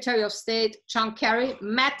 US Secretary of State John Kerry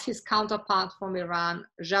met his counterpart from Iran,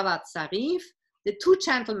 Javad Zarif. The two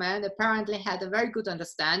gentlemen apparently had a very good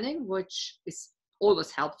understanding, which is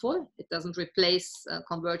always helpful. It doesn't replace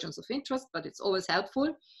convergence of interest, but it's always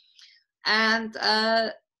helpful. And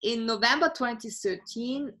in November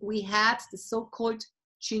 2013, we had the so-called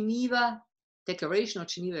Geneva Declaration or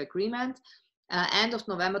Geneva Agreement, end of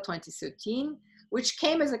November 2013, which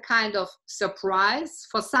came as a kind of surprise,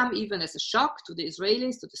 for some even as a shock to the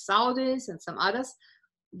Israelis, to the Saudis and some others,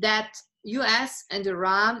 that US and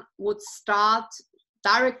Iran would start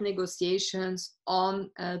direct negotiations on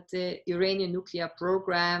the Iranian nuclear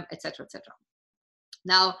program, etc., etc.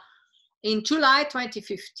 Now, in July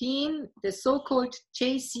 2015, the so-called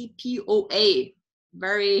JCPOA,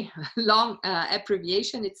 very long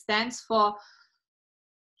abbreviation, it stands for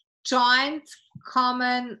Joint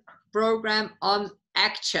Common Program on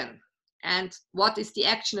Action. And what is the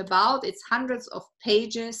action about? It's hundreds of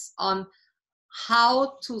pages on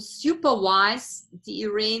how to supervise the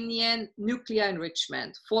Iranian nuclear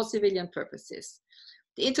enrichment for civilian purposes.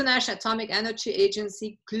 The International Atomic Energy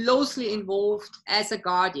Agency, closely involved as a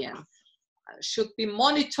guardian, should be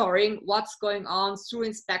monitoring what's going on through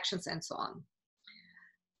inspections and so on.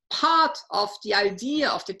 Part of the idea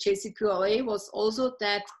of the JCPOA was also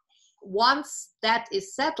that once that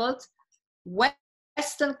is settled,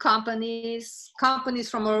 Western companies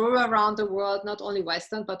from all around the world, not only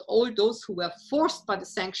Western, but all those who were forced by the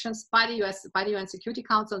sanctions by the US, by the UN Security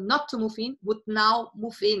Council not to move in, would now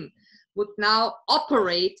move in, would now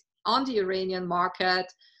operate on the Iranian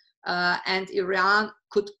market, and Iran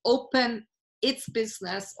could open its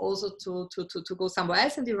business also to go somewhere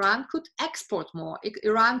else, and Iran could export more.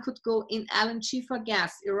 Iran could go in LNG for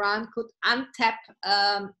gas. Iran could untap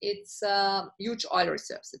its huge oil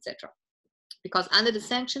reserves, etc. Because under the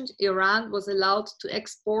sanctions, Iran was allowed to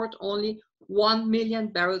export only 1 million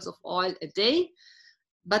barrels of oil a day,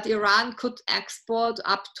 but Iran could export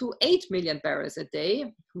up to 8 million barrels a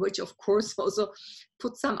day, which of course also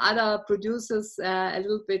put some other producers a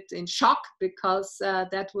little bit in shock, because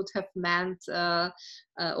that would have meant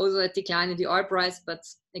also a decline in the oil price. But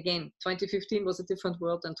again, 2015 was a different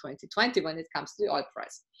world than 2020 when it comes to the oil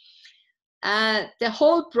price. The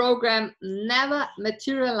whole program never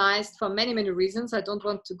materialized for many, many reasons. I don't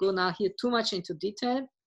want to go now here too much into detail.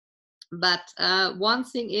 But one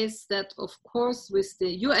thing is that, of course, with the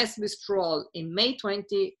US withdrawal in May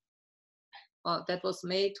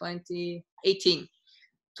 2018,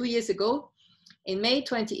 2 years ago, in May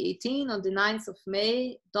 2018, on the 9th of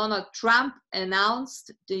May, Donald Trump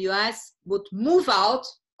announced the US would move out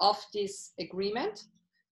of this agreement,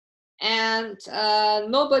 and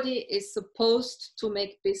nobody is supposed to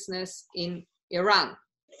make business in Iran.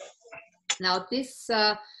 Now this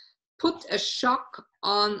put a shock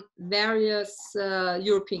on various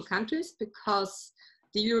European countries, because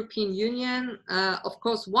the European Union, of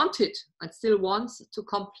course, wanted and still wants to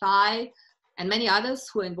comply, and many others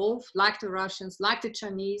who are involved, like the Russians, like the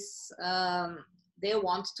Chinese, they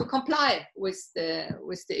want to comply with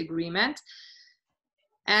the agreement.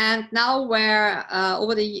 And now, where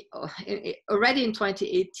already in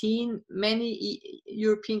 2018, many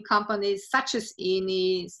European companies, such as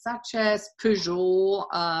Eni, such as Peugeot,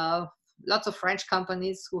 lots of French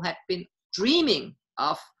companies who had been dreaming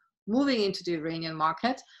of moving into the Iranian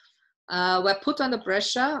market, were put under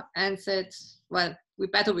pressure and said, well, we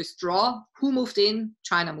better withdraw. Who moved in?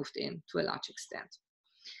 China moved in to a large extent.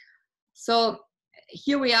 So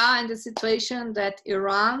here we are in the situation that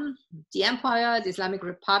Iran, the empire, the Islamic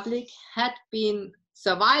Republic, had been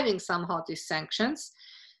surviving somehow these sanctions.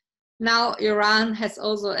 Now Iran has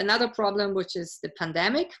also another problem, which is the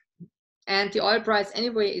pandemic. And the oil price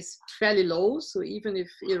anyway is fairly low. So even if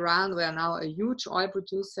Iran were now a huge oil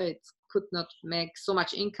producer, it could not make so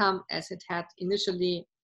much income as it had initially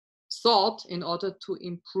thought in order to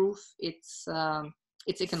improve its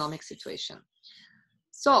economic situation.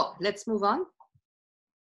 So let's move on.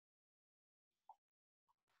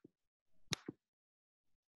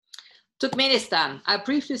 Turkmenistan, I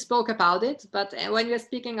briefly spoke about it, but when we're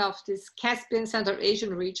speaking of this Caspian Central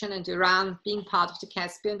Asian region and Iran being part of the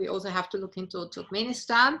Caspian, we also have to look into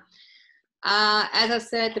Turkmenistan. As I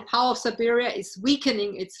said, the power of Siberia is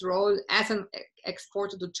weakening its role as an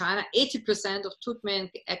exporter to China. 80% of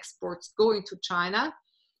Turkmen exports go into China.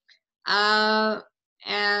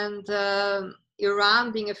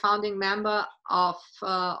 Iran, being a founding member of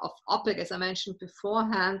OPEC, as I mentioned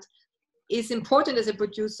beforehand, is important as a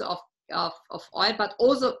producer of oil, but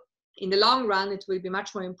also in the long run, it will be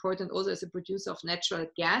much more important also as a producer of natural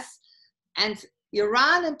gas. And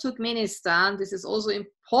Iran and Turkmenistan, this is also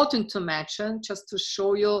important to mention, just to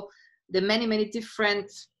show you the many, many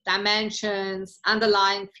different dimensions,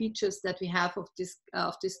 underlying features that we have of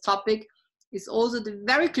this topic, is also the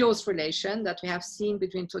very close relation that we have seen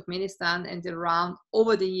between Turkmenistan and Iran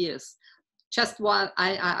over the years. Just while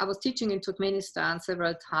I was teaching in Turkmenistan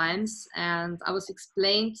several times, and I was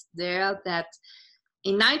explained there that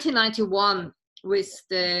in 1991, with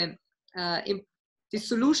the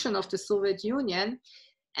dissolution of the Soviet Union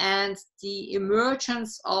and the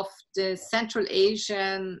emergence of the Central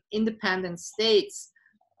Asian independent states,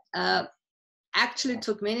 actually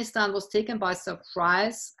Turkmenistan was taken by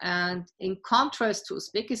surprise, and in contrast to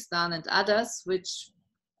Uzbekistan and others, which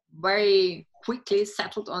very quickly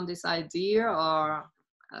settled on this idea or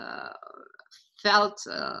felt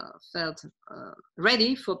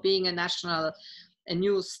ready for being a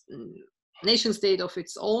new nation state of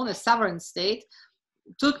its own, a sovereign state.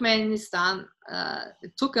 Turkmenistan,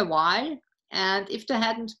 it took a while, and if there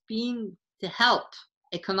hadn't been the help,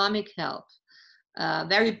 economic help,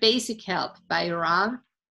 very basic help by Iran,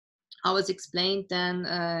 I was explained, then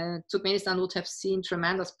Turkmenistan would have seen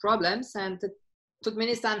tremendous problems, and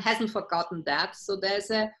Turkmenistan hasn't forgotten that. So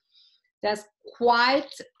there's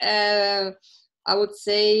quite, I would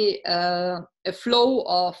say, a flow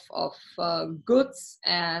of goods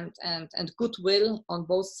and goodwill on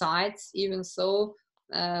both sides, even so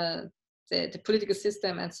the political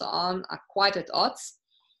system and so on are quite at odds.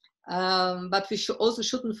 But we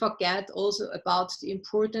shouldn't forget also about the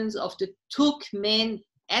importance of the Turkmen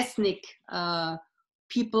ethnic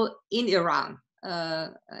people in Iran.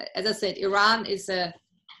 As I said, Iran is a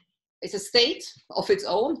state of its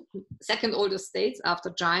own, second oldest state after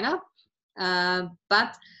China,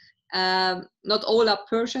 but not all are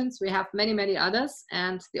Persians. We have many, many others,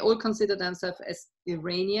 and they all consider themselves as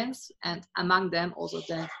Iranians, and among them also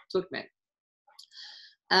the Turkmen.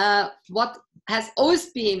 What has always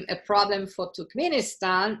been a problem for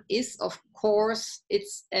Turkmenistan is, of course,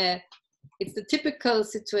 it's the typical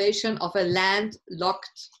situation of a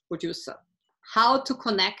landlocked producer. How to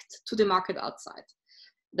connect to the market outside.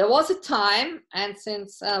 There was a time, and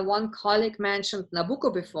since one colleague mentioned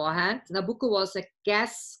Nabucco beforehand, Nabucco was a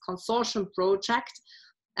gas consortium project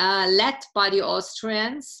led by the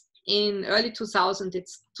Austrians in early 2000.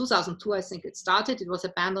 It's 2002, I think it started. It was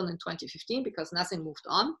abandoned in 2015 because nothing moved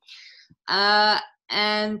on.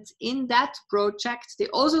 And in that project, they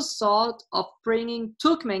also thought of bringing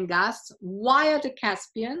Turkmen gas via the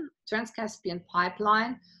Caspian, Trans-Caspian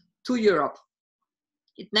pipeline to Europe.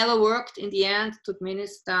 It never worked in the end.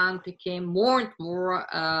 Turkmenistan became more and more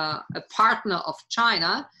a partner of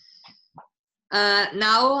China.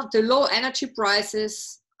 Now the low energy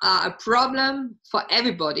prices are a problem for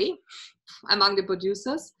everybody among the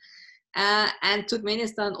producers. And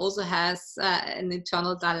Turkmenistan also has an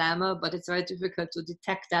internal dilemma, but it's very difficult to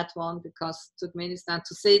detect that one because Turkmenistan,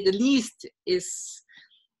 to say the least, is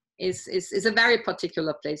a very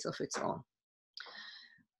particular place of its own.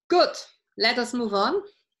 Good, let us move on.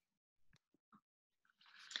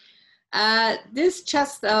 This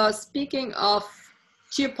just speaking of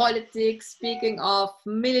geopolitics, speaking of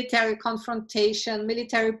military confrontation,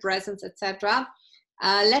 military presence, etc.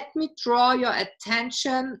 Let me draw your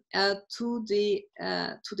attention to the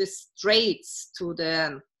straits, to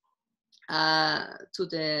the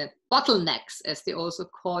bottlenecks, as they also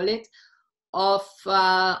call it, of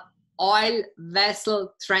oil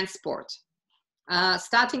vessel transport.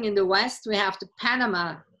 Starting in the west, we have the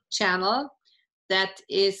Panama Channel. That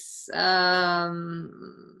is a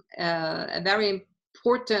very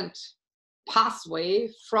important pathway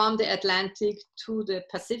from the Atlantic to the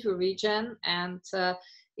Pacific region, and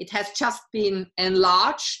it has just been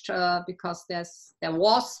enlarged because there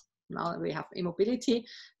was, now we have immobility,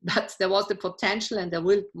 but there was the potential, and there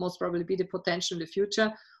will most probably be the potential in the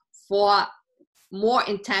future for more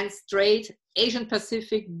intense trade, Asian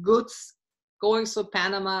Pacific goods going through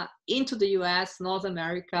Panama into the US, North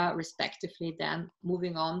America, respectively, then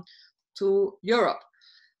moving on to Europe.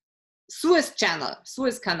 Suez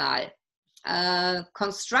Canal,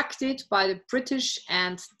 constructed by the British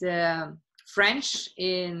and the French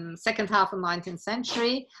in second half of 19th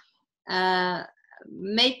century,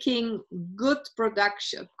 making good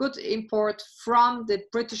production, good import from the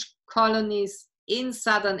British colonies in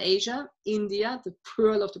Southern Asia, India, the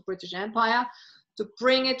pearl of the British Empire, to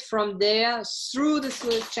bring it from there through the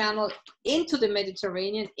Suez Channel into the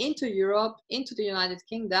Mediterranean, into Europe, into the United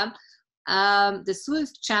Kingdom. The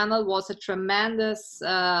Suez Channel was a tremendous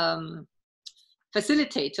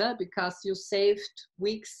facilitator because you saved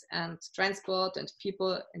weeks and transport and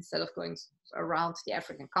people instead of going around the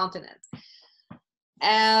African continent.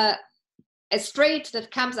 A strait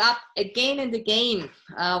that comes up again and again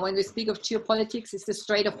when we speak of geopolitics is the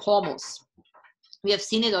Strait of Hormuz. We have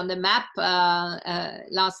seen it on the map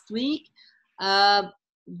last week.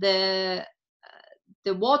 The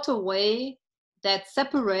waterway that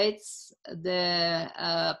separates the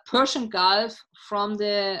Persian Gulf from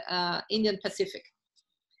the Indian Pacific.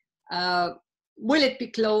 Will it be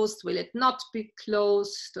closed? Will it not be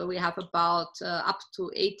closed? So we have about up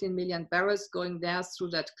to 18 million barrels going there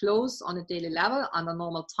through that close on a daily level under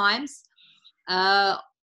normal times.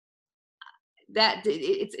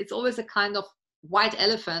 It's always a kind of white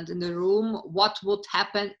elephant in the room. What would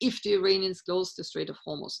happen if the Iranians closed the Strait of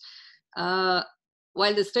Hormuz?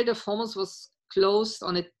 While the Strait of Hormuz was closed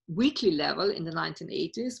on a weekly level in the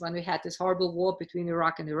 1980s, when we had this horrible war between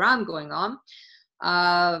Iraq and Iran going on,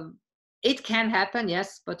 it can happen,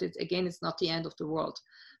 yes, but it's not the end of the world.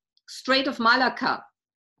 Strait of Malacca,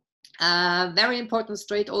 very important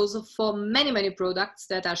strait also for many, many products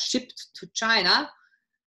that are shipped to China.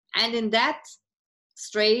 And in that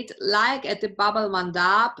strait, like at the Bab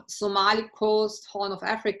el-Mandab, Somali coast, Horn of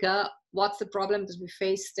Africa, what's the problem that we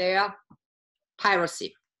face there?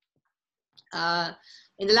 Piracy.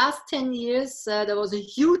 In the last 10 years, there was a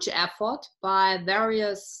huge effort by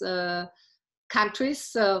various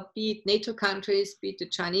countries, be it NATO countries, be it the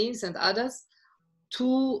Chinese and others,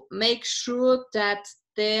 to make sure that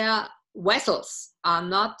their vessels are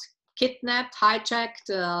not kidnapped, hijacked,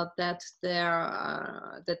 that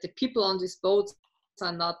the people on these boats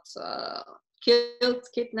are not killed,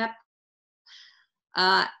 kidnapped,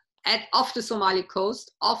 off the Somali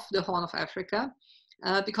coast, off the Horn of Africa,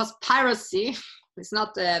 because piracy is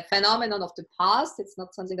not a phenomenon of the past. It's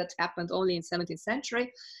not something that happened only in 17th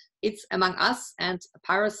century. It's among us, and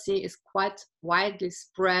piracy is quite widely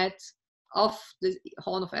spread off the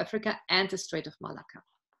Horn of Africa and the Strait of Malacca.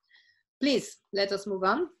 Please, let us move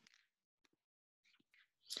on.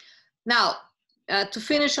 Now, to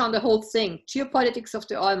finish on the whole thing, geopolitics of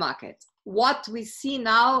the oil market. What we see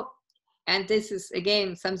now, and this is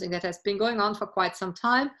again something that has been going on for quite some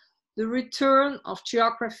time, the return of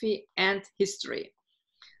geography and history.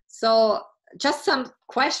 So just some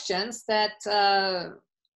questions that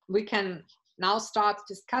we can now start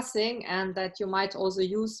discussing and that you might also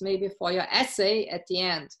use maybe for your essay at the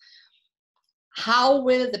end. How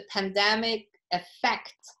will the pandemic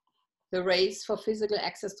affect the race for physical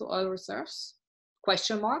access to oil reserves?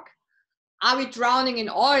 Question mark. Are we drowning in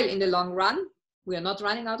oil in the long run? We are not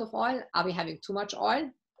running out of oil. Are we having too much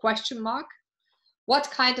oil? Question mark.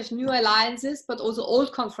 What kind of new alliances, but also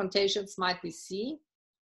old confrontations might we see?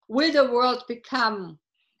 Will the world become,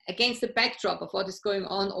 against the backdrop of what is going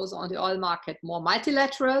on also on the oil market, more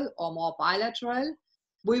multilateral or more bilateral?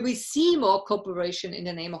 Will we see more cooperation in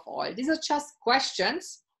the name of oil? These are just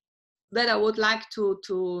questions that I would like to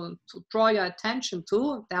draw your attention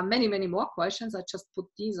to. There are many, many more questions. I just put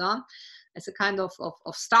these on as a kind of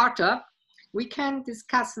starter. We can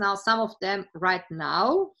discuss now some of them right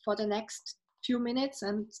now for the next few minutes,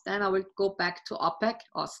 and then I will go back to OPEC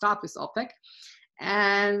or start with OPEC.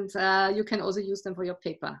 And you can also use them for your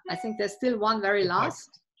paper. I think there's still one very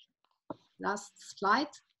last slide.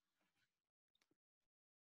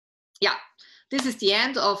 Yeah, this is the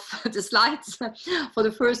end of the slides for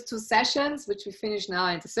the first two sessions, which we finish now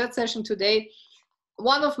in the third session today.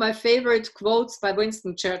 One of my favorite quotes by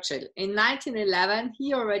Winston Churchill. In 1911,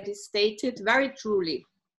 he already stated very truly,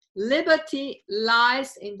 liberty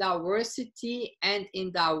lies in diversity and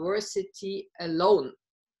in diversity alone.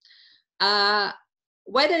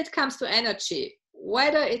 Whether it comes to energy,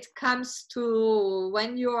 whether it comes to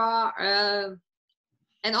when you are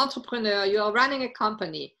an entrepreneur, you are running a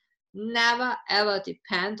company, never ever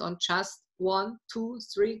depend on just 1, 2,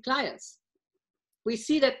 3 clients. We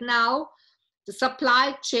see that now the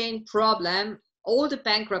supply chain problem, all the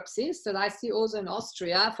bankruptcies that I see also in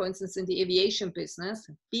Austria, for instance, in the aviation business,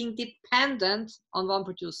 being dependent on one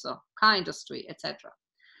producer, car industry, etc.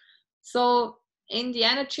 So in the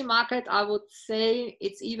energy market, I would say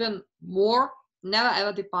it's even more, never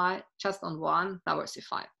ever depend just on one,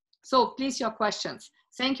 diversify. So please, your questions.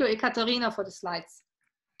 Thank you, Ekaterina, for the slides.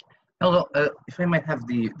 Hello, if I might have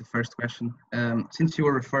the first question. Since you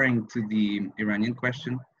were referring to the Iranian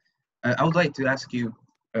question, I would like to ask you,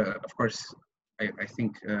 of course, I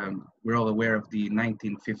think we're all aware of the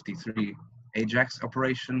 1953 Ajax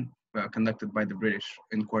operation conducted by the British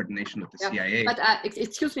in coordination with the CIA. But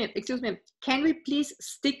excuse me, can we please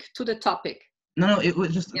stick to the topic? No, it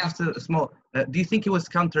was just a small, do you think it was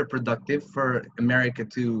counterproductive for America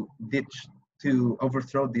to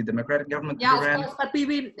overthrow the democratic government of Iran? Of course,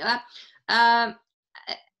 but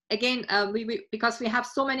again, because we have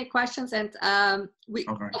so many questions, and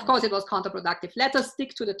of course it was counterproductive. Let us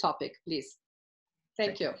stick to the topic, please.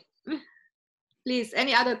 Thank you. Please,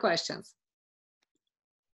 any other questions?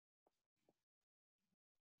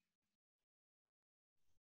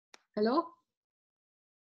 Hello?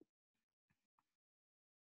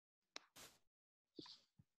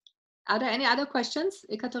 Are there any other questions,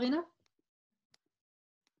 Ekaterina?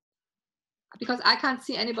 Because I can't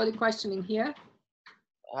see anybody questioning here.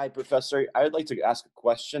 Hi, Professor. I would like to ask a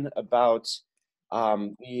question about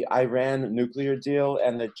the Iran nuclear deal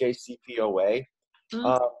and the JCPOA.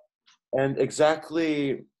 And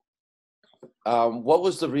exactly what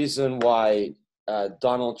was the reason why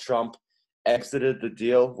Donald Trump exited the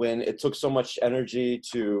deal when it took so much energy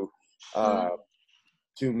to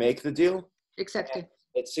make the deal? Exactly. And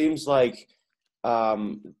it seems like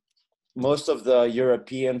most of the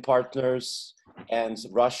European partners and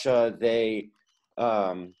Russia, they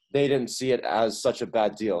didn't see it as such a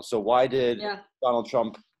bad deal. So why did Donald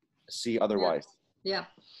Trump see otherwise? Yeah.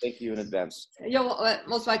 Thank you in advance. You're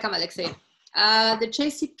most welcome, Alexei. The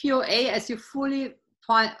JCPOA, as you fully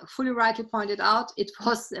rightly pointed out, it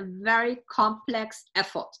was a very complex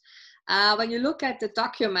effort. When you look at the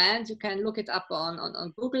document, you can look it up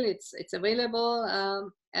on Google. It's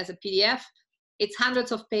available as a PDF. It's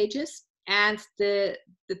hundreds of pages, and the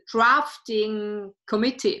drafting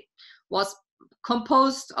committee was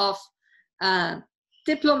composed of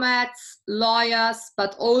diplomats, lawyers,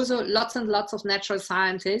 but also lots and lots of natural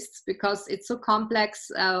scientists, because it's so complex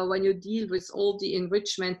when you deal with all the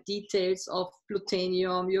enrichment details of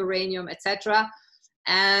plutonium, uranium, etc.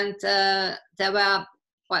 And there were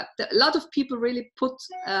a lot of people really put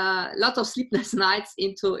a lot of sleepless nights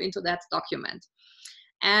into that document.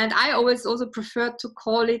 And I always also prefer to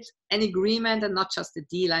call it an agreement and not just a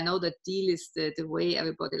deal. I know that deal is the way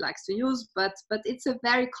everybody likes to use, but it's a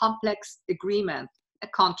very complex agreement, a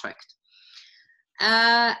contract.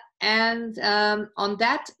 And on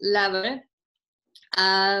that level,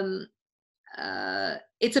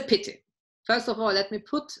 it's a pity. First of all, let me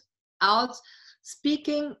put out,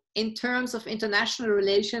 speaking in terms of international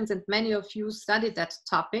relations, and many of you studied that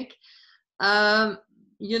topic,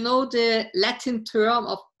 you know the Latin term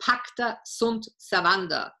of pacta sunt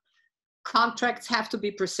servanda. Contracts have to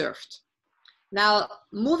be preserved. Now,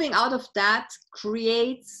 moving out of that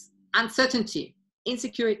creates uncertainty,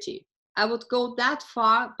 insecurity. I would go that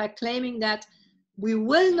far by claiming that we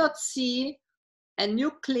will not see a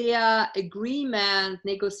nuclear agreement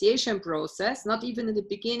negotiation process, not even in the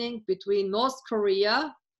beginning, between North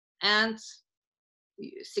Korea and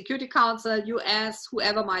Security Council, US,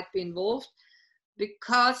 whoever might be involved,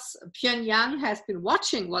 because Pyongyang has been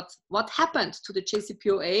watching what happened to the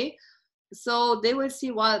JCPOA. So they will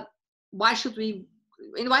see, well, why should we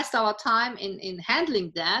invest our time in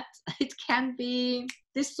handling that, it can be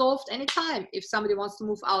dissolved anytime if somebody wants to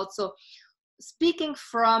move out. So speaking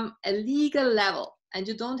from a legal level, and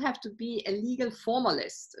you don't have to be a legal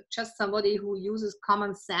formalist, just somebody who uses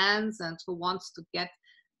common sense and who wants to get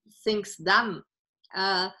things done.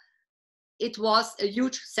 It was a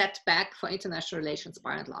huge setback for international relations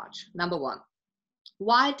by and large, number one.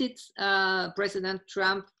 Why did President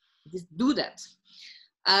Trump do that?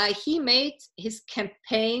 He made his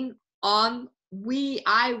campaign on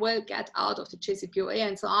I will get out of the JCPOA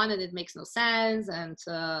and so on, and it makes no sense, and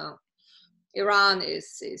Iran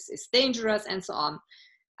is dangerous and so on.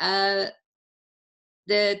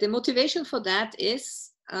 The motivation for that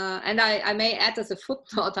is, and I may add as a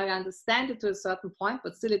footnote, I understand it to a certain point,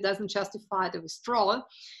 but still it doesn't justify the withdrawal.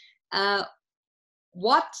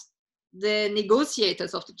 What the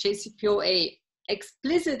negotiators of the JCPOA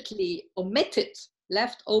explicitly omitted,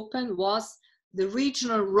 left open, was the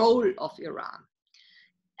regional role of Iran.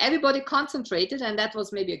 Everybody concentrated, and that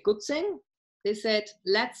was maybe a good thing. They said,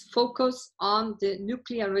 let's focus on the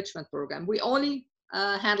nuclear enrichment program. We only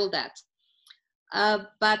handle that.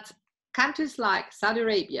 But countries like Saudi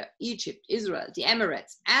Arabia, Egypt, Israel, the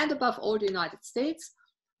Emirates, and above all the United States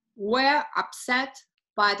were upset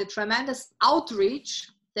by the tremendous outreach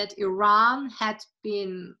that Iran had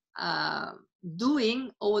been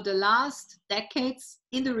doing over the last decades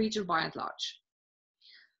in the region by and large.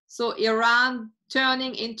 So Iran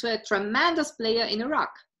turning into a tremendous player in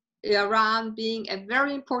Iraq, Iran being a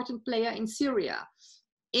very important player in Syria,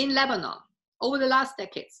 in Lebanon, over the last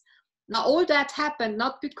decades. Now, all that happened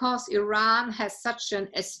not because Iran has such an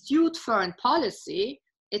astute foreign policy.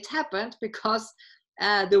 It happened because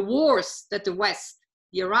the wars that the West,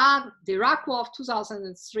 the Iraq War of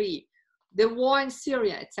 2003, the war in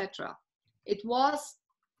Syria, etc. It was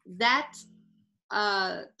that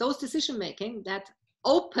those decision-making that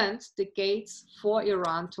opened the gates for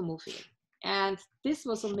Iran to move in. And this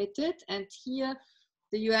was omitted, and here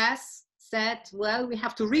the US said, well, we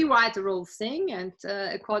have to rewrite the whole thing, and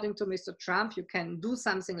according to Mr. Trump, you can do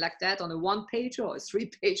something like that on a 1-page or a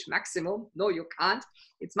 3-page maximum. No, you can't.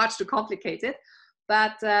 It's much too complicated.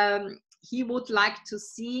 But he would like to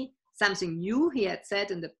see something new. He had said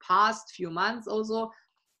in the past few months also,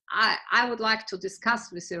 I would like to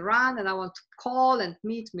discuss with Iran, and I want to call and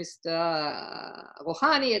meet Mr.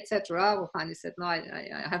 Rouhani, etc. Rouhani said, no,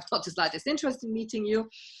 I have not the slightest interest in meeting you.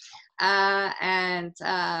 And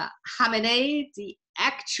Khamenei, the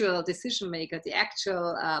actual decision maker, the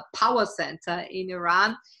actual power center in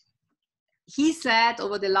Iran, he said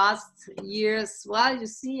over the last years, well, you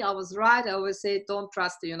see, I was right. I always say, don't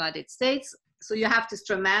trust the United States. So you have this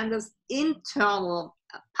tremendous internal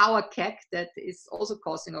power keg that is also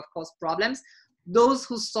causing, of course, problems. Those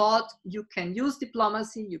who thought you can use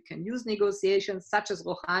diplomacy, you can use negotiations, such as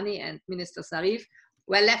Rouhani and Minister Zarif,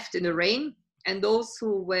 were left in the rain. And those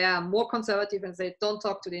who were more conservative and said, don't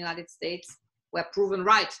talk to the United States, were proven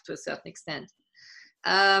right to a certain extent.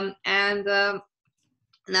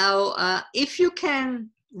 Now, if you can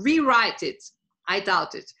rewrite it, I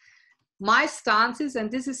doubt it. My stance is,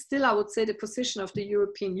 and this is still, I would say, the position of the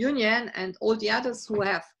European Union and all the others who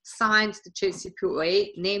have signed the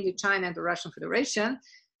JCPOA, namely China and the Russian Federation,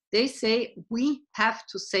 they say we have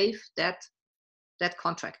to save that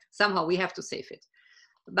contract. Somehow we have to save it.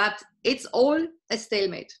 But it's all a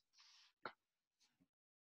stalemate.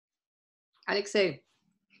 Alexei,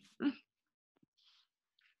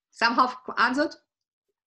 somehow answered?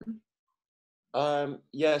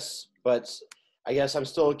 Yes, but I guess I'm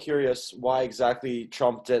still curious why exactly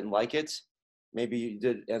Trump didn't like it. Maybe you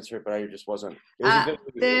did answer it, but I just wasn't.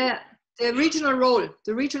 The regional role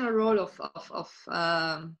of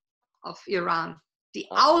Iran, the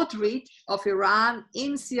outreach of Iran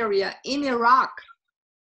in Syria, in Iraq.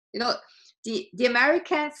 You know, the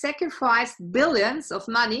Americans sacrificed billions of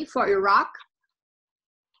money for Iraq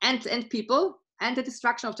and people and the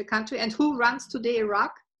destruction of the country. And who runs today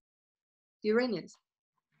Iraq? The Iranians.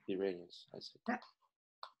 The Iranians, I see. Yeah.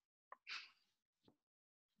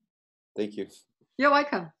 Thank you. You're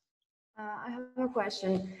welcome. I have a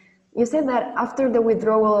question. You said that after the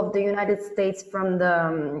withdrawal of the United States from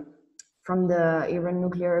the Iran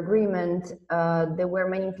nuclear agreement, there were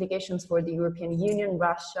many implications for the European Union,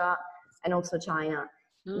 Russia, and also China.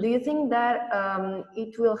 Do you think that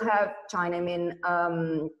it will have, China,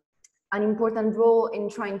 an important role in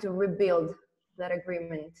trying to rebuild that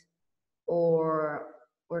agreement, or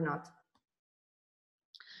not?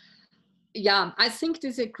 Yeah, I think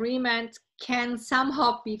this agreement can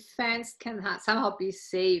somehow be fenced, can somehow be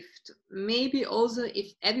saved. Maybe also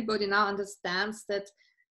if everybody now understands that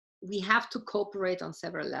we have to cooperate on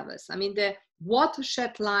several levels. I mean, the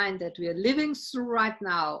watershed line that we are living through right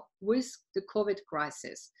now with the COVID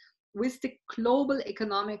crisis, with the global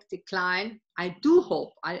economic decline, I do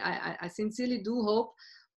hope, I sincerely do hope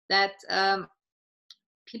that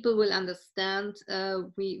people will understand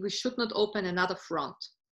we should not open another front.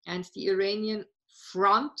 And the Iranian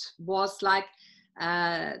front was like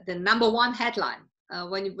the #1 headline.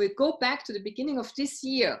 When we go back to the beginning of this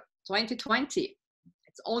year, 2020,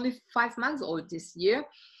 it's only 5 months old this year.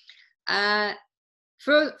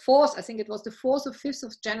 Fourth, I think it was the 4th or 5th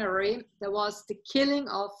of January, there was the killing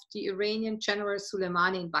of the Iranian General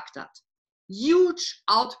Soleimani in Baghdad. Huge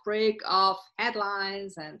outbreak of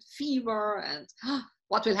headlines and fever and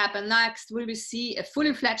what will happen next? Will we see a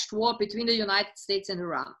fully fledged war between the United States and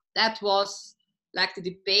Iran? That was like the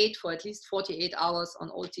debate for at least 48 hours on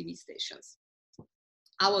all TV stations.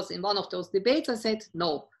 I was in one of those debates. I said,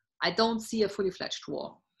 no, I don't see a fully fledged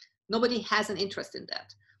war. Nobody has an interest in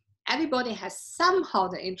that. Everybody has somehow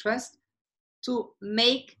the interest to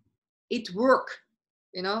make it work,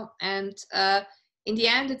 you know, and in the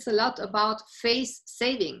end, it's a lot about face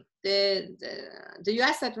saving. The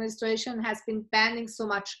US administration has been banning so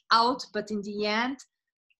much out, but in the end,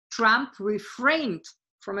 Trump refrained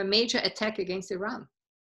from a major attack against Iran.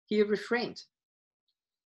 He refrained.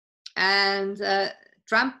 And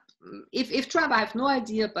Trump, if Trump, I have no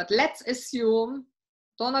idea, but let's assume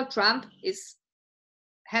Donald Trump is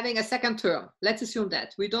having a second term. Let's assume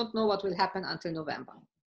that. We don't know what will happen until November.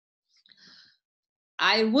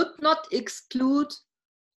 I would not exclude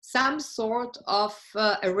some sort of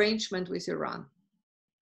arrangement with Iran.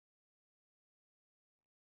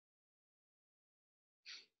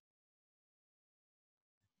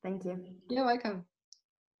 Thank you. You're welcome.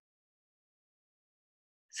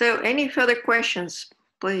 So any further questions,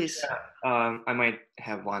 please? Yeah, I might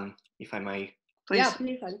have one, if I may. Please. Yeah,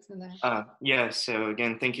 please, Alexander. Yeah, so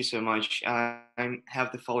again, thank you so much. I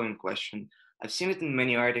have the following question. I've seen it in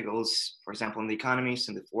many articles, for example, in The Economist,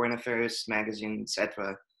 in the Foreign Affairs magazine,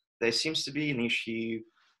 etc. There seems to be an issue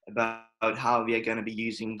about how we are going to be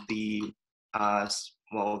using the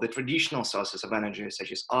traditional sources of energy,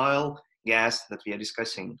 such as oil, gas, that we are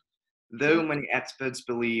discussing. Though many experts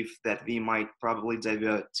believe that we might probably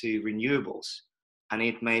divert to renewables, and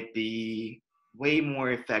it may be way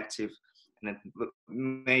more effective, and it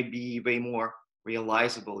may be way more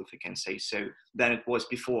realizable, if you can say so, than it was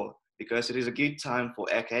before. Because it is a good time for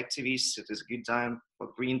eco-activists, it is a good time for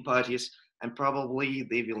green parties, and probably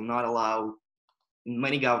they will not allow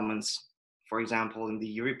many governments, for example, in the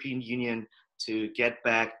European Union, to get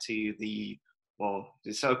back to the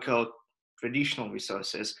so-called traditional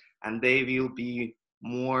resources, and they will be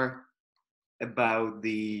more about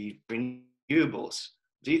the renewables.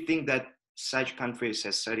 Do you think that such countries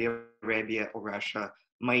as Saudi Arabia or Russia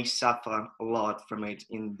may suffer a lot from it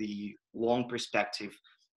in the long perspective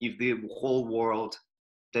if the whole world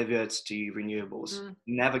diverts to renewables,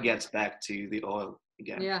 never gets back to the oil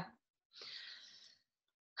again? Yeah.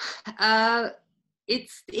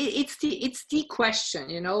 It's the question,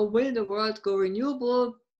 you know, will the world go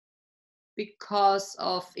renewable because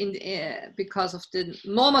of the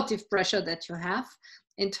normative pressure that you have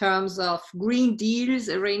in terms of green deals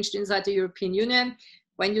arranged inside the European Union?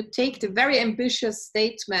 When you take the very ambitious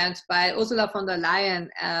statement by Ursula von der Leyen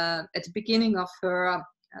at the beginning of her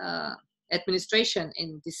administration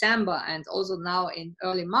in December, and also now in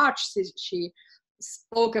early March, she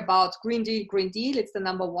spoke about Green Deal. It's the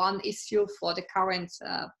 #1 issue for the current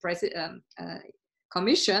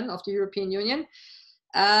Commission of the European Union.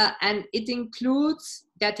 And it includes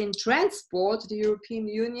that in transport, the European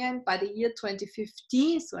Union by the year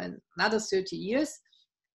 2050, so in another 30 years,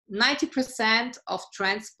 90% of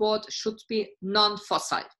transport should be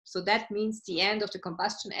non-fossil. So that means the end of the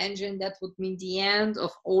combustion engine. That would mean the end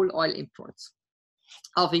of all oil imports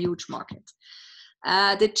of a huge market.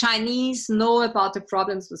 The Chinese know about the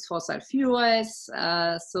problems with fossil fuels,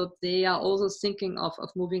 so they are also thinking of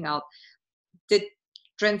moving out. The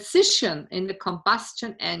transition in the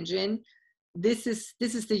combustion engine, this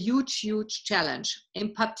is the huge challenge,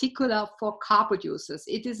 in particular for car producers.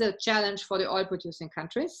 It is a challenge for the oil producing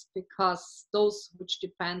countries, because those which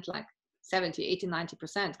depend like 70, 80,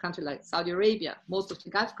 90%, countries like Saudi Arabia, most of the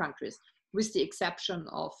Gulf countries, with the exception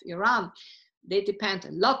of Iran, they depend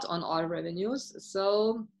a lot on oil revenues.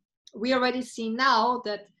 So we already see now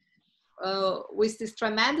that with this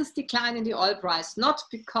tremendous decline in the oil price, not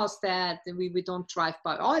because that we don't drive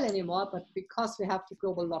by oil anymore, but because we have the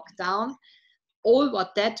global lockdown, all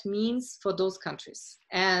what that means for those countries.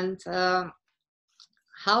 And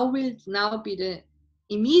how will now be the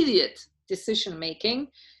immediate decision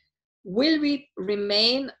making? will we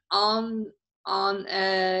remain on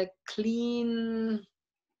a clean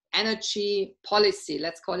energy policy?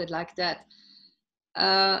 Let's call it like that.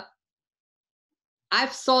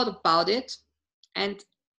 I've thought about it, and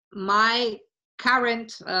my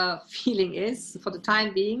current feeling is, for the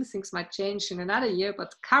time being, things might change in another year,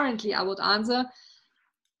 but currently I would answer,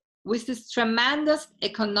 with this tremendous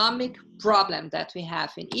economic problem that we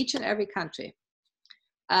have in each and every country,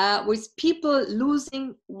 with people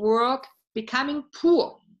losing work, becoming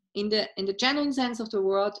poor, in the genuine sense of the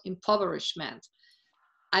word, impoverishment,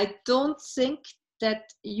 I don't think that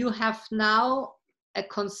you have now a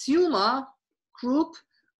consumer group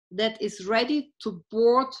that is ready to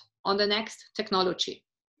board on the next technology.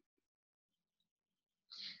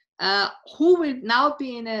 Who will now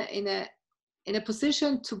be in a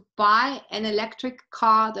position to buy an electric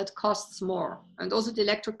car that costs more? And also the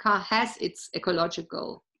electric car has its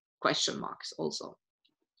ecological question marks also.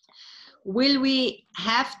 Will we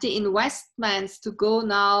have the investments to go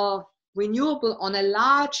now renewable on a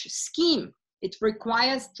large scheme? It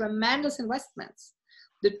requires tremendous investments.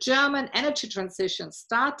 The German energy transition,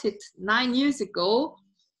 started 9 years ago,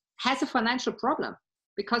 has a financial problem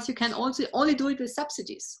because you can only do it with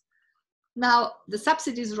subsidies. Now, the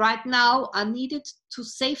subsidies right now are needed to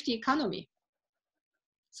save the economy.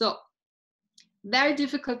 So, very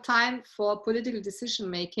difficult time for political decision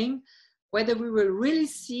making, whether we will really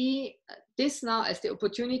see this now as the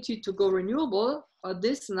opportunity to go renewable, or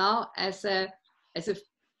this now as a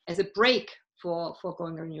break for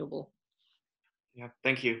going renewable. Yeah,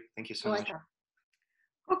 thank you so much.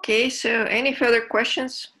 Okay, so any further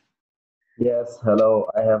questions? Yes, hello,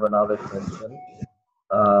 I have another question.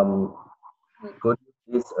 Could you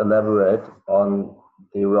please elaborate on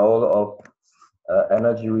the role of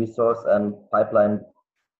energy resource and pipeline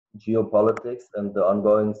geopolitics and the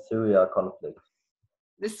ongoing Syria conflict?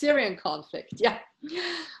 The Syrian conflict, yeah.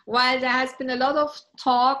 While there has been a lot of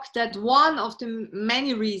talk that one of the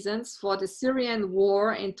many reasons for the Syrian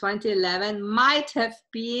war in 2011 might have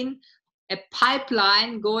been a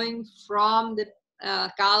pipeline going from the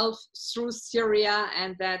Gulf through Syria,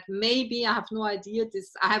 and that maybe, I have no idea,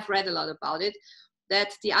 I have read a lot about it,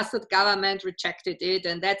 that the Assad government rejected it,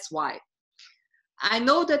 and that's why. I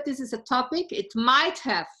know that this is a topic. It might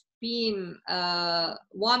have been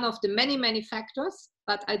one of the many factors,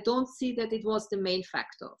 but I don't see that it was the main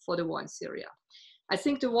factor for the war in Syria. I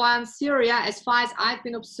think the war in Syria, as far as I've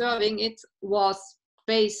been observing it, was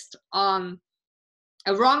based on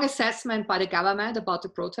a wrong assessment by the government about the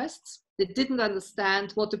protests. They didn't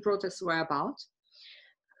understand what the protests were about.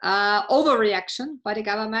 Overreaction by the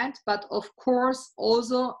government, but of course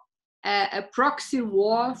also a proxy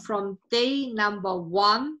war from day number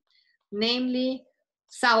one, namely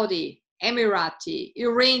Saudi, Emirati,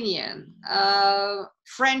 Iranian,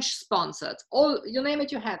 French sponsored, all, you name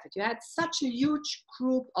it, you have it. You had such a huge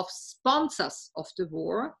group of sponsors of the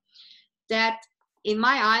war that, in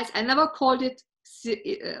my eyes, I never called it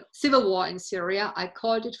civil war in Syria. I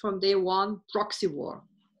called it from day one proxy war,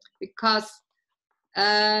 because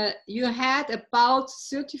you had about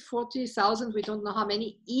 40,000, we don't know how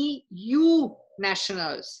many, EU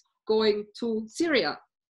nationals going to Syria.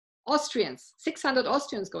 Austrians, 600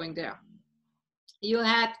 Austrians going there. You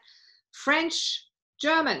had French,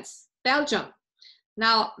 Germans, Belgium.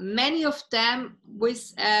 Now, many of them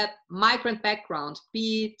with a migrant background,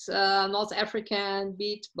 be it North African,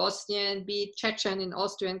 be it Bosnian, be it Chechen in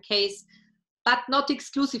Austrian case, but not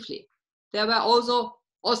exclusively. There were also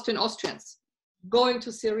Austrians going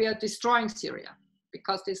to Syria, destroying Syria,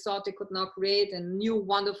 because they thought they could now create a new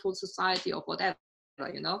wonderful society or whatever,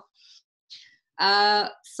 you know.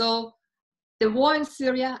 So the war in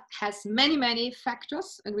Syria has many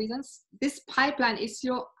factors and reasons. This pipeline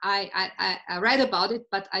issue, I read about it,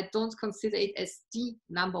 but I don't consider it as the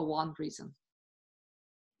number one reason.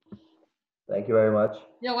 Thank you very much.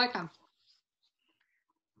 You're welcome.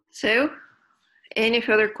 So, any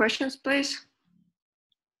further questions, please?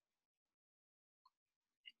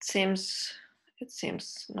 It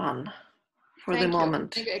seems none for the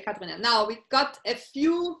moment. Thank you, Katrina. Now we've got a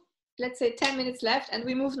few, let's say 10 minutes left, and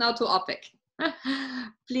we move now to OPEC.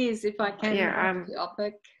 Please, if I can,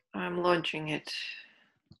 OPEC. I'm launching it.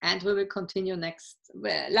 And we will continue next.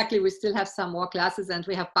 Well, luckily, we still have some more classes and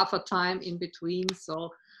we have buffer time in between,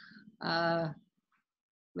 so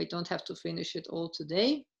we don't have to finish it all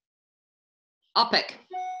today. OPEC.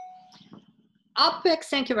 OPEC,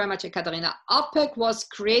 thank you very much, Ekaterina. OPEC was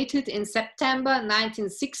created in September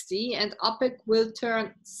 1960, and OPEC will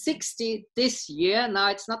turn 60 this year. Now,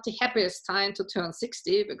 it's not the happiest time to turn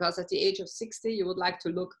 60, because at the age of 60, you would like to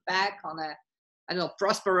look back on a I don't know,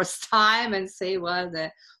 prosperous time and say, well,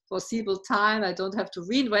 the foreseeable time, I don't have to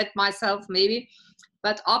reinvent myself maybe.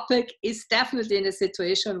 But OPEC is definitely in a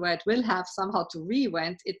situation where it will have somehow to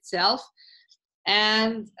reinvent itself.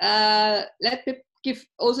 And let me give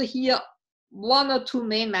also here one or two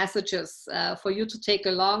main messages for you to take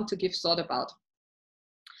along to give thought about.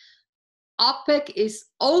 OPEC is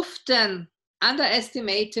often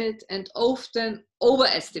underestimated and often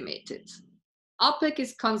overestimated. OPEC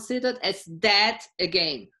is considered as dead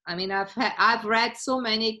again. I mean, I've read so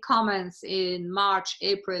many comments in March,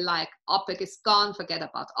 April, like OPEC is gone, forget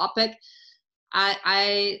about OPEC.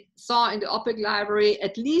 I saw in the OPEC library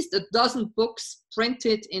at least a dozen books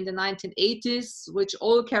printed in the 1980s, which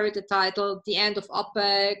all carried the title, The End of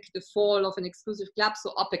OPEC, The Fall of an Exclusive Club,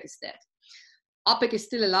 so OPEC is dead. OPEC is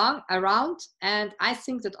still around, and I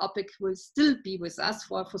think that OPEC will still be with us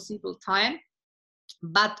for a foreseeable time.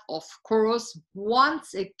 But of course,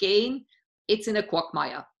 once again, it's in a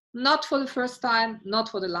quagmire. Not for the first time, not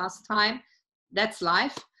for the last time. That's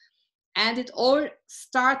life. And it all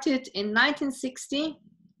started in 1960,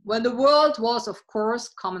 when the world was, of course,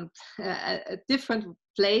 a different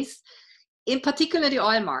place, in particular the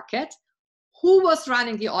oil market. Who was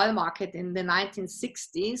running the oil market in the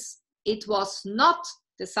 1960s? It was not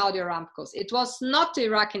the Saudi Aramcos. It was not the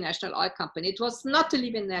Iraqi National Oil Company. It was not the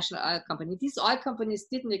Libyan National Oil Company. These oil companies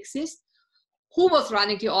didn't exist. Who was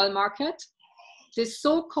running the oil market? The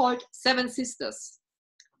so-called Seven Sisters.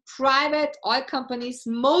 Private oil companies,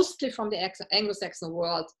 mostly from the Anglo-Saxon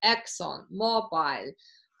world, Exxon, Mobil,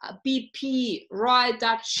 BP, Royal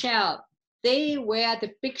Dutch Shell, they were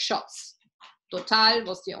the big shots. Total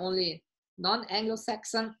was the only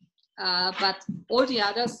non-Anglo-Saxon, but all the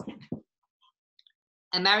others,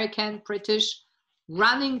 American, British,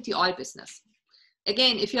 running the oil business.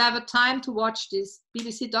 Again, if you have a time to watch this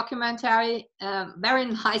BBC documentary, very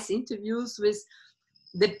nice interviews with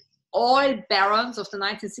the oil barons of the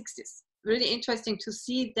 1960s. Really interesting to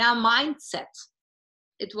see their mindset.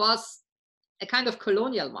 It was a kind of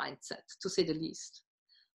colonial mindset, to say the least.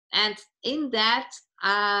 And in that,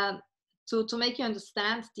 to make you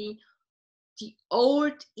understand the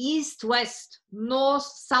old East-West,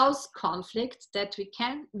 North-South conflict that we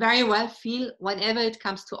can very well feel whenever it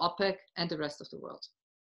comes to OPEC and the rest of the world.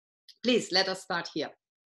 Please, let us start here.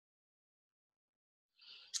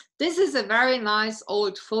 This is a very nice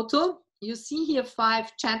old photo. You see here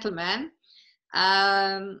 5 gentlemen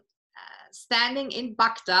standing in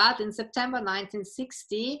Baghdad in September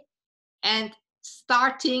 1960 and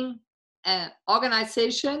starting an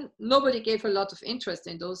organization. Nobody gave a lot of interest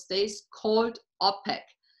in those days, called OPEC.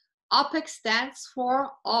 OPEC stands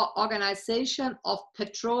for Organization of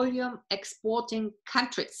Petroleum Exporting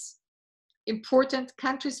Countries. Important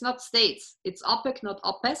countries, not states. It's OPEC, not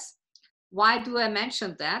OPEC. Why do I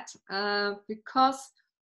mention that? Because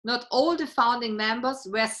not all the founding members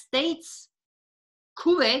were states.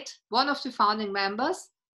 Kuwait, one of the founding members,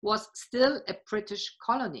 was still a British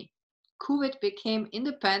colony. Kuwait became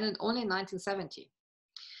independent only in 1970.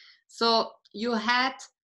 So you had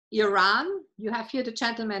Iran, you have here the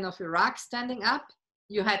gentleman of Iraq standing up,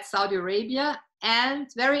 you had Saudi Arabia, and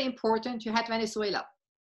very important, you had Venezuela.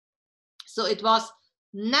 So it was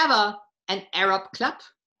never an Arab club.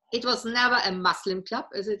 It was never a Muslim club,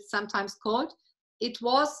 as it's sometimes called. It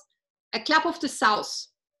was a club of the South.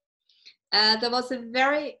 There was a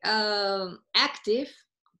very active,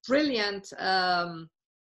 brilliant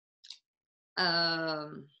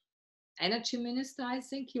energy minister, I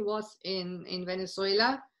think he was in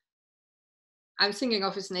Venezuela. I'm thinking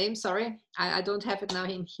of his name, sorry. I don't have it now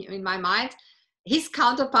in my mind. His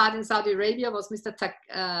counterpart in Saudi Arabia was Mr.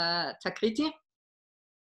 Takriti.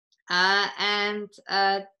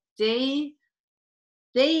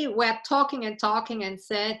 They were talking and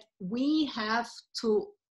said, we have to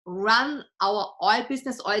run our oil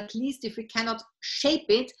business, or at least if we cannot shape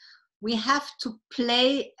it, we have to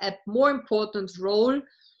play a more important role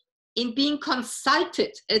in being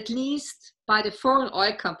consulted, at least by the foreign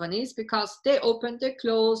oil companies, because they open, they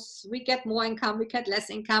close, we get more income, we get less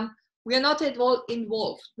income. We are not at all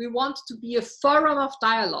involved. We want to be a forum of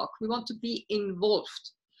dialogue. We want to be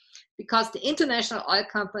involved, because the international oil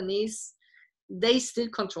companies, they still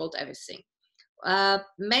controlled everything.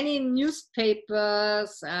 Many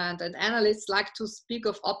newspapers and analysts like to speak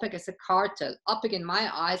of OPEC as a cartel. OPEC, in my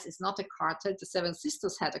eyes, is not a cartel. The Seven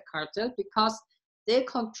Sisters had a cartel because they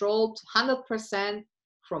controlled 100%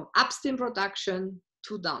 from upstream production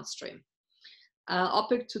to downstream.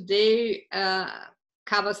 OPEC today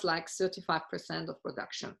covers like 35% of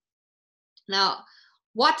production. Now,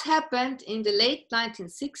 what happened in the late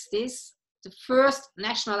 1960s? The first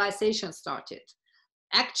nationalization started.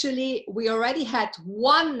 Actually, we already had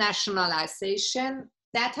one nationalization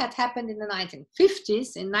that had happened in the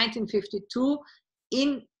 1950s, in 1952,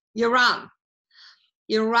 in Iran.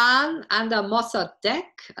 Iran under Mossadegh,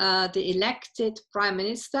 the elected prime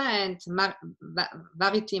minister, and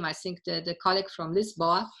Varitim, I think the colleague from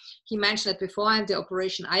Lisboa, he mentioned it before, and the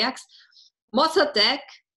Operation Ajax. Mossadegh,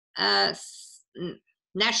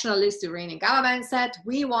 nationalist Iranian government, said,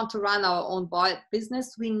 we want to run our own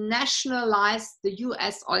business. We nationalized the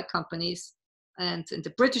US oil companies and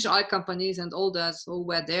the British oil companies and all those who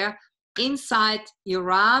were there inside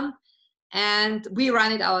Iran. And we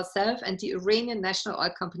ran it ourselves, and the Iranian National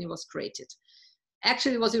Oil Company was created.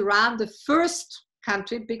 Actually, it was Iran the first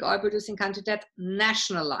country, big oil producing country, that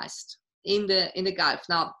nationalized in the Gulf.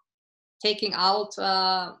 Now, taking out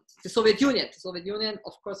the Soviet Union. The Soviet Union,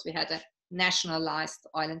 of course, we had a nationalized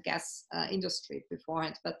oil and gas industry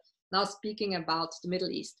beforehand, but now speaking about the Middle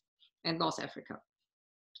East and North Africa.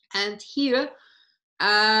 And here,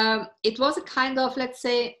 it was a kind of, let's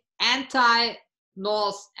say,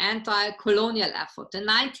 anti-colonial effort. The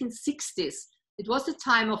 1960s, it was the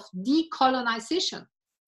time of decolonization.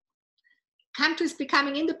 Countries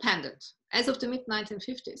becoming independent as of the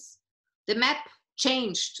mid-1950s. The map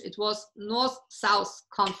changed. It was North-South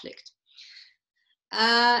conflict.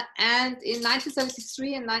 And in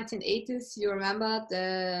 1973 and 1980s, you remember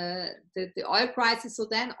the oil crisis. So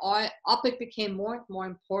then OPEC became more and more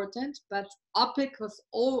important, but OPEC was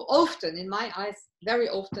often, in my eyes, very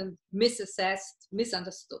often misassessed,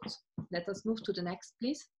 misunderstood. Let us move to the next,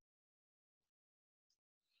 please.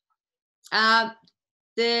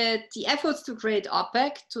 The efforts to create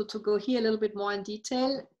OPEC, to go here a little bit more in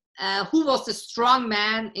detail, who was the strong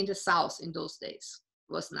man in the south in those days?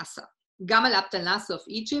 It was Nasser. Gamal Abdel Nasser of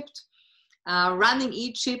Egypt, running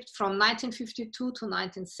Egypt from 1952 to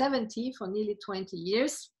 1970 for nearly 20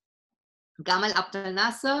 years. Gamal Abdel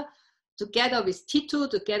Nasser, together with Tito,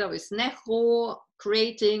 together with Nehru,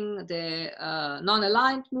 creating the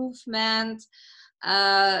non-aligned movement.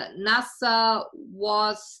 Nasser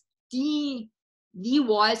was the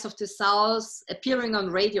voice of the South, appearing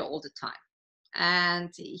on radio all the time.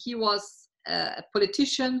 And he was a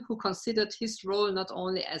politician who considered his role not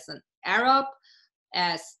only as an Arab,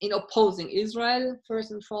 as in opposing Israel first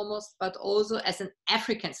and foremost, but also as an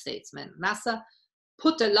African statesman. Nasser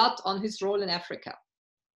put a lot on his role in Africa.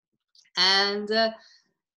 And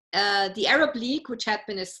the Arab League, which had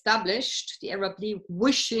been established, the Arab League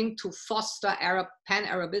wishing to foster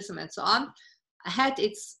Pan-Arabism and so on, had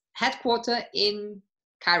its headquarters in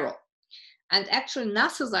Cairo. And actually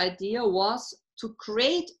Nasser's idea was to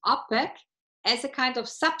create OPEC as a kind of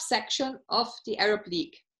subsection of the Arab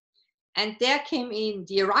League. And there came in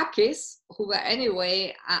the Iraqis, who were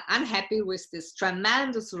anyway unhappy with this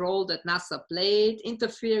tremendous role that Nasser played,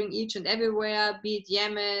 interfering each and everywhere, be it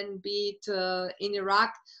Yemen, be it in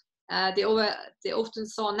Iraq. They often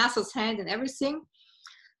saw Nasser's hand in everything.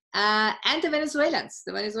 And the Venezuelans.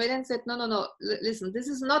 The Venezuelans said, no, listen, this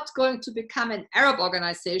is not going to become an Arab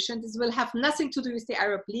organization. This will have nothing to do with the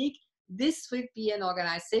Arab League. This will be an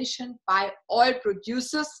organization by oil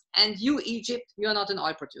producers, and you, Egypt, you're not an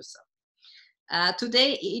oil producer.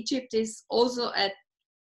 Today, Egypt is also a,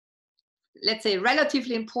 let's say,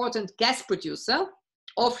 relatively important gas producer,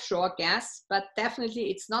 offshore gas, but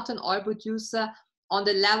definitely it's not an oil producer on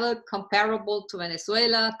the level comparable to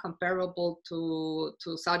Venezuela, comparable to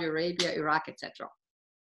Saudi Arabia, Iraq, etc.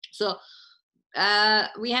 So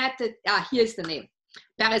we had here's the name,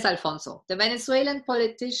 Pérez Alfonso. The Venezuelan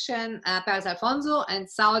politician Pérez Alfonso and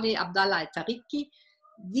Saudi Abdallah al-Tariqi,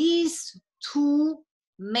 these two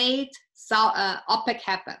made OPEC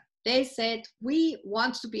happen. They said, we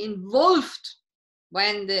want to be involved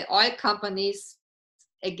when the oil companies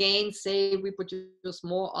again say we produce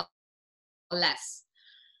more or less.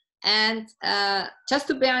 And just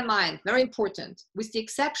to bear in mind, very important, with the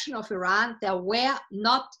exception of Iran, there were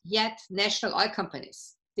not yet national oil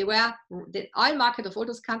companies. The oil market of all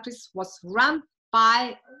those countries was run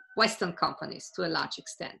by Western companies to a large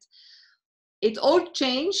extent. It all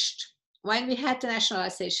changed when we had the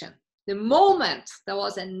nationalization. The moment there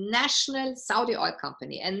was a national Saudi oil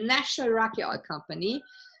company, a national Iraqi oil company,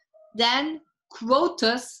 then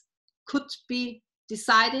quotas could be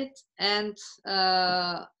decided and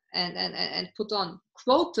put on.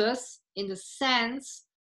 Quotas in the sense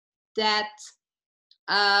that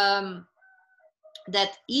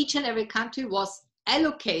that each and every country was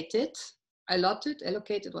allotted,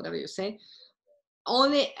 whatever you say,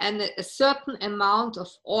 only a certain amount of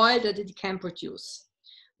oil that it can produce.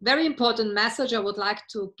 Very important message I would like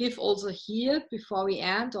to give also here before we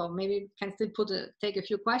end, or maybe can still take a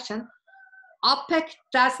few questions. OPEC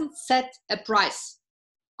doesn't set a price.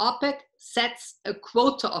 OPEC sets a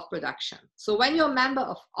quota of production. So when you're a member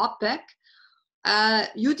of OPEC,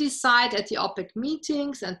 you decide at the OPEC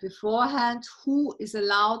meetings and beforehand who is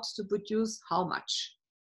allowed to produce how much.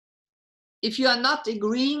 If you are not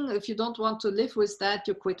agreeing, if you don't want to live with that,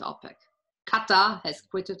 you quit OPEC. Qatar has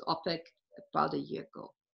quitted OPEC about a year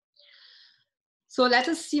ago. So let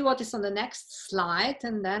us see what is on the next slide,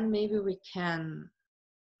 and then maybe we can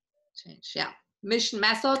change. Yeah, mission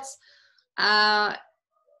methods.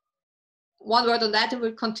 One word on that, and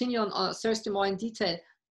we'll continue on Thursday more in detail.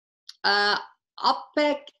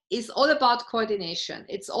 OPEC is all about coordination.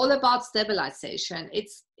 It's all about stabilization.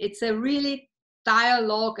 It's a really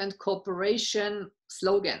dialogue and cooperation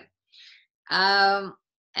slogan.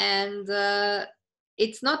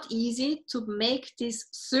 It's not easy to make these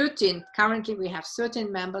 13, currently we have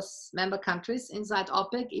 13 member countries inside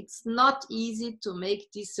OPEC. It's not easy to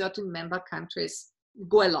make these 13 member countries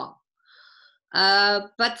go along.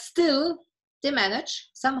 But still, they manage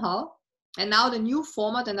somehow. And now the new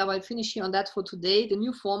format, and I will finish here on that for today, the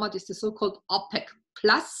new format is the so-called OPEC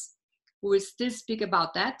Plus. We will still speak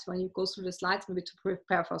about that when you go through the slides, maybe to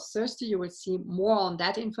prepare for Thursday. You will see more on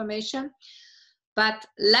that information. But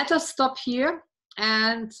let us stop here,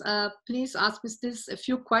 and please ask me still a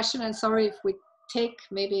few questions. And sorry if we take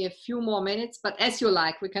maybe a few more minutes, but as you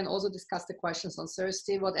like, we can also discuss the questions on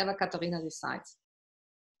Thursday, whatever Katharina decides.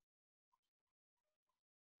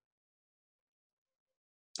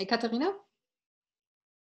 Hey, Katharina?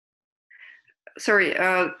 Sorry,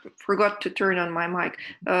 forgot to turn on my mic.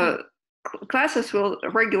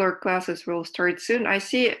 Regular classes will start soon. I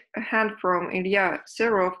see a hand from Ilya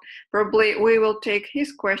Serov. Probably we will take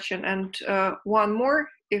his question and one more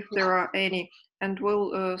if there are any, and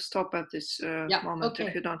we'll stop at this moment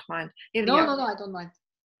if you don't mind. Ilya. No, I don't mind.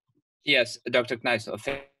 Yes, Dr. Kneissl,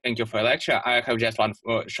 thank you for the lecture. I have just one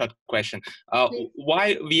short question.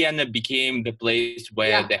 Why Vienna became the place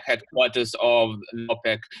where the headquarters of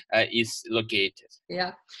OPEC is located?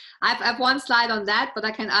 Yeah, I have one slide on that, but I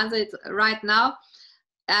can answer it right now.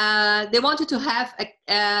 They wanted to have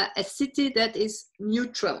a city that is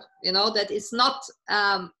neutral, that is not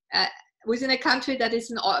within a country that is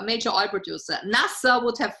a major oil producer. NASA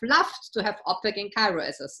would have loved to have OPEC in Cairo,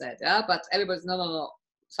 as I said, but everybody's no.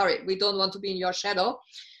 Sorry, we don't want to be in your shadow.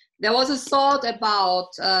 There was a thought about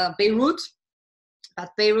Beirut,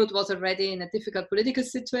 but Beirut was already in a difficult political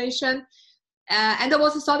situation. And there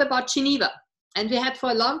was a thought about Geneva. And we had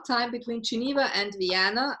for a long time between Geneva and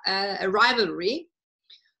Vienna a rivalry.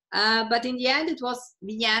 But in the end, it was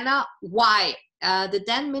Vienna. Why? The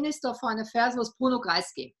then Minister of Foreign Affairs was Bruno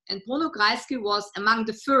Kreisky. And Bruno Kreisky was among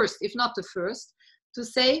the first, if not the first, to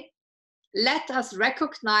say, let us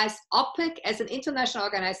recognize OPEC as an international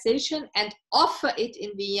organization and offer it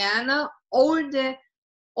in Vienna all the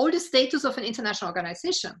status of an international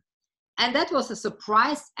organization. And that was a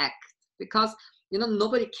surprise act because,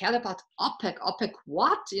 nobody cared about OPEC. OPEC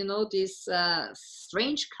what? These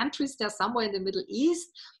strange countries, they're somewhere in the Middle East.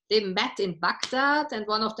 They met in Baghdad, and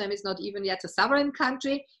one of them is not even yet a sovereign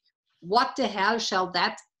country. What the hell shall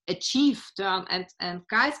that achieve? And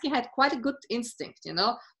Kreisky had quite a good instinct,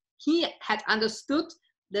 He had understood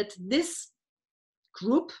that this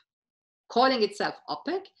group, calling itself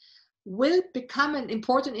OPEC, will become an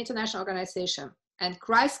important international organization. And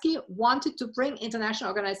Kreisky wanted to bring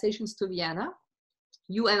international organizations to Vienna,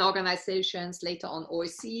 UN organizations, later on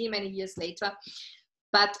OSCE, many years later.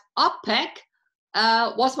 But OPEC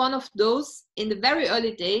was one of those in the very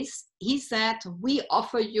early days. He said, we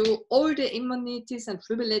offer you all the immunities and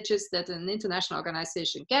privileges that an international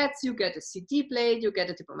organization gets. You get a CD plate, you get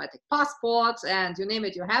a diplomatic passport, and you name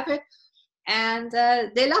it, you have it. And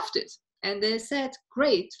they loved it. And they said,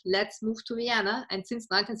 great, let's move to Vienna. And since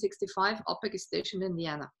 1965, OPEC is stationed in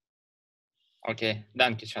Vienna. Okay,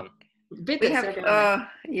 danke schön.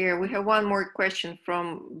 We have one more question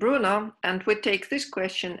from Bruno, and we take this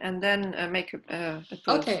question and then make a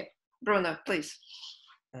pause. Okay. Bruno, please.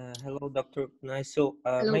 Hello, Dr. Kneissl.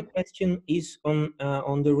 My question is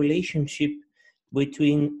on the relationship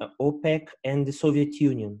between OPEC and the Soviet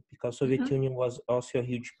Union, because Soviet Union was also a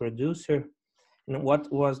huge producer. And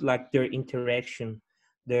what was like their interaction,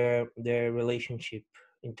 their relationship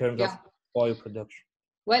in terms of oil production?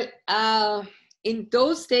 Well, in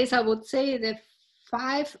those days, I would say the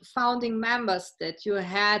 5 founding members that you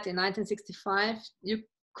had in 1965, you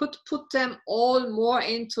could put them all more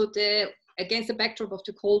into against the backdrop of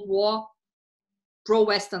the Cold War,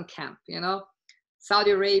 pro-Western camp,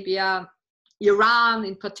 Saudi Arabia, Iran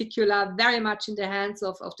in particular, very much in the hands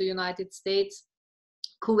of the United States,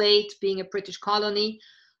 Kuwait being a British colony.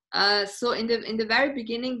 So in the very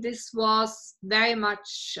beginning, this was very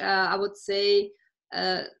much, I would say,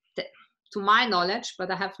 to my knowledge, but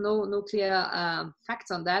I have no clear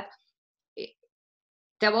facts on that,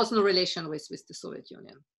 there was no relation with the Soviet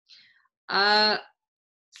Union.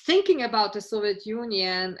 Thinking about the Soviet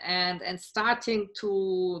Union and starting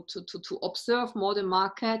to observe more the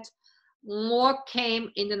market, more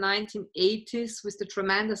came in the 1980s with the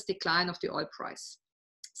tremendous decline of the oil price.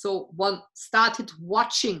 So one started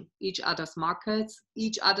watching each other's markets,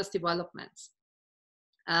 each other's developments.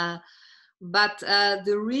 But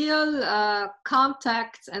the real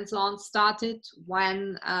contacts and so on started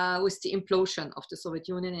when with the implosion of the Soviet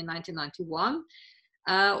Union in 1991,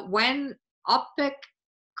 when OPEC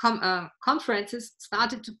conferences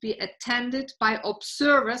started to be attended by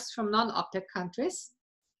observers from non-OPEC countries,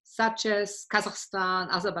 such as Kazakhstan,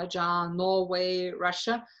 Azerbaijan, Norway,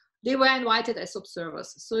 Russia. They were invited as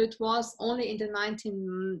observers. So it was only in the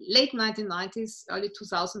late 1990s, early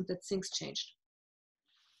 2000s that things changed.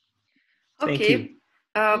 Okay,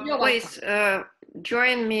 please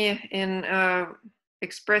join me in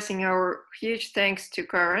expressing our huge thanks to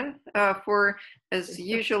Karin for, as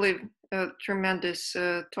usually, tremendous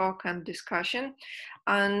talk and discussion.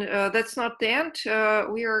 And that's not the end.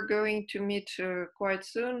 We are going to meet quite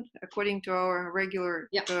soon, according to our regular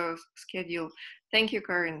schedule. Thank you,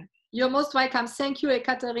 Karin. You're most welcome. Thank you,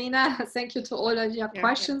 Ekaterina. Thank you to all of your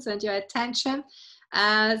questions and your attention.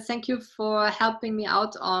 Thank you for helping me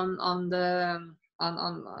out on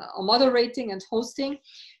moderating and hosting.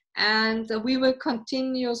 And we will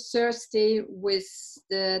continue Thursday with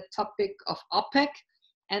the topic of OPEC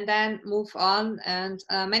and then move on. And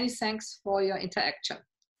many thanks for your interaction.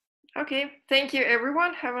 Okay, thank you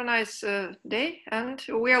everyone. Have a nice day, and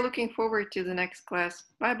we are looking forward to the next class.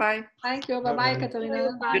 Bye-bye. Thank you. Bye-bye,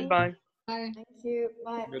 Katerina. Goodbye. Bye. Thank you.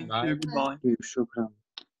 Bye. Goodbye. Goodbye.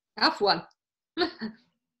 Have one.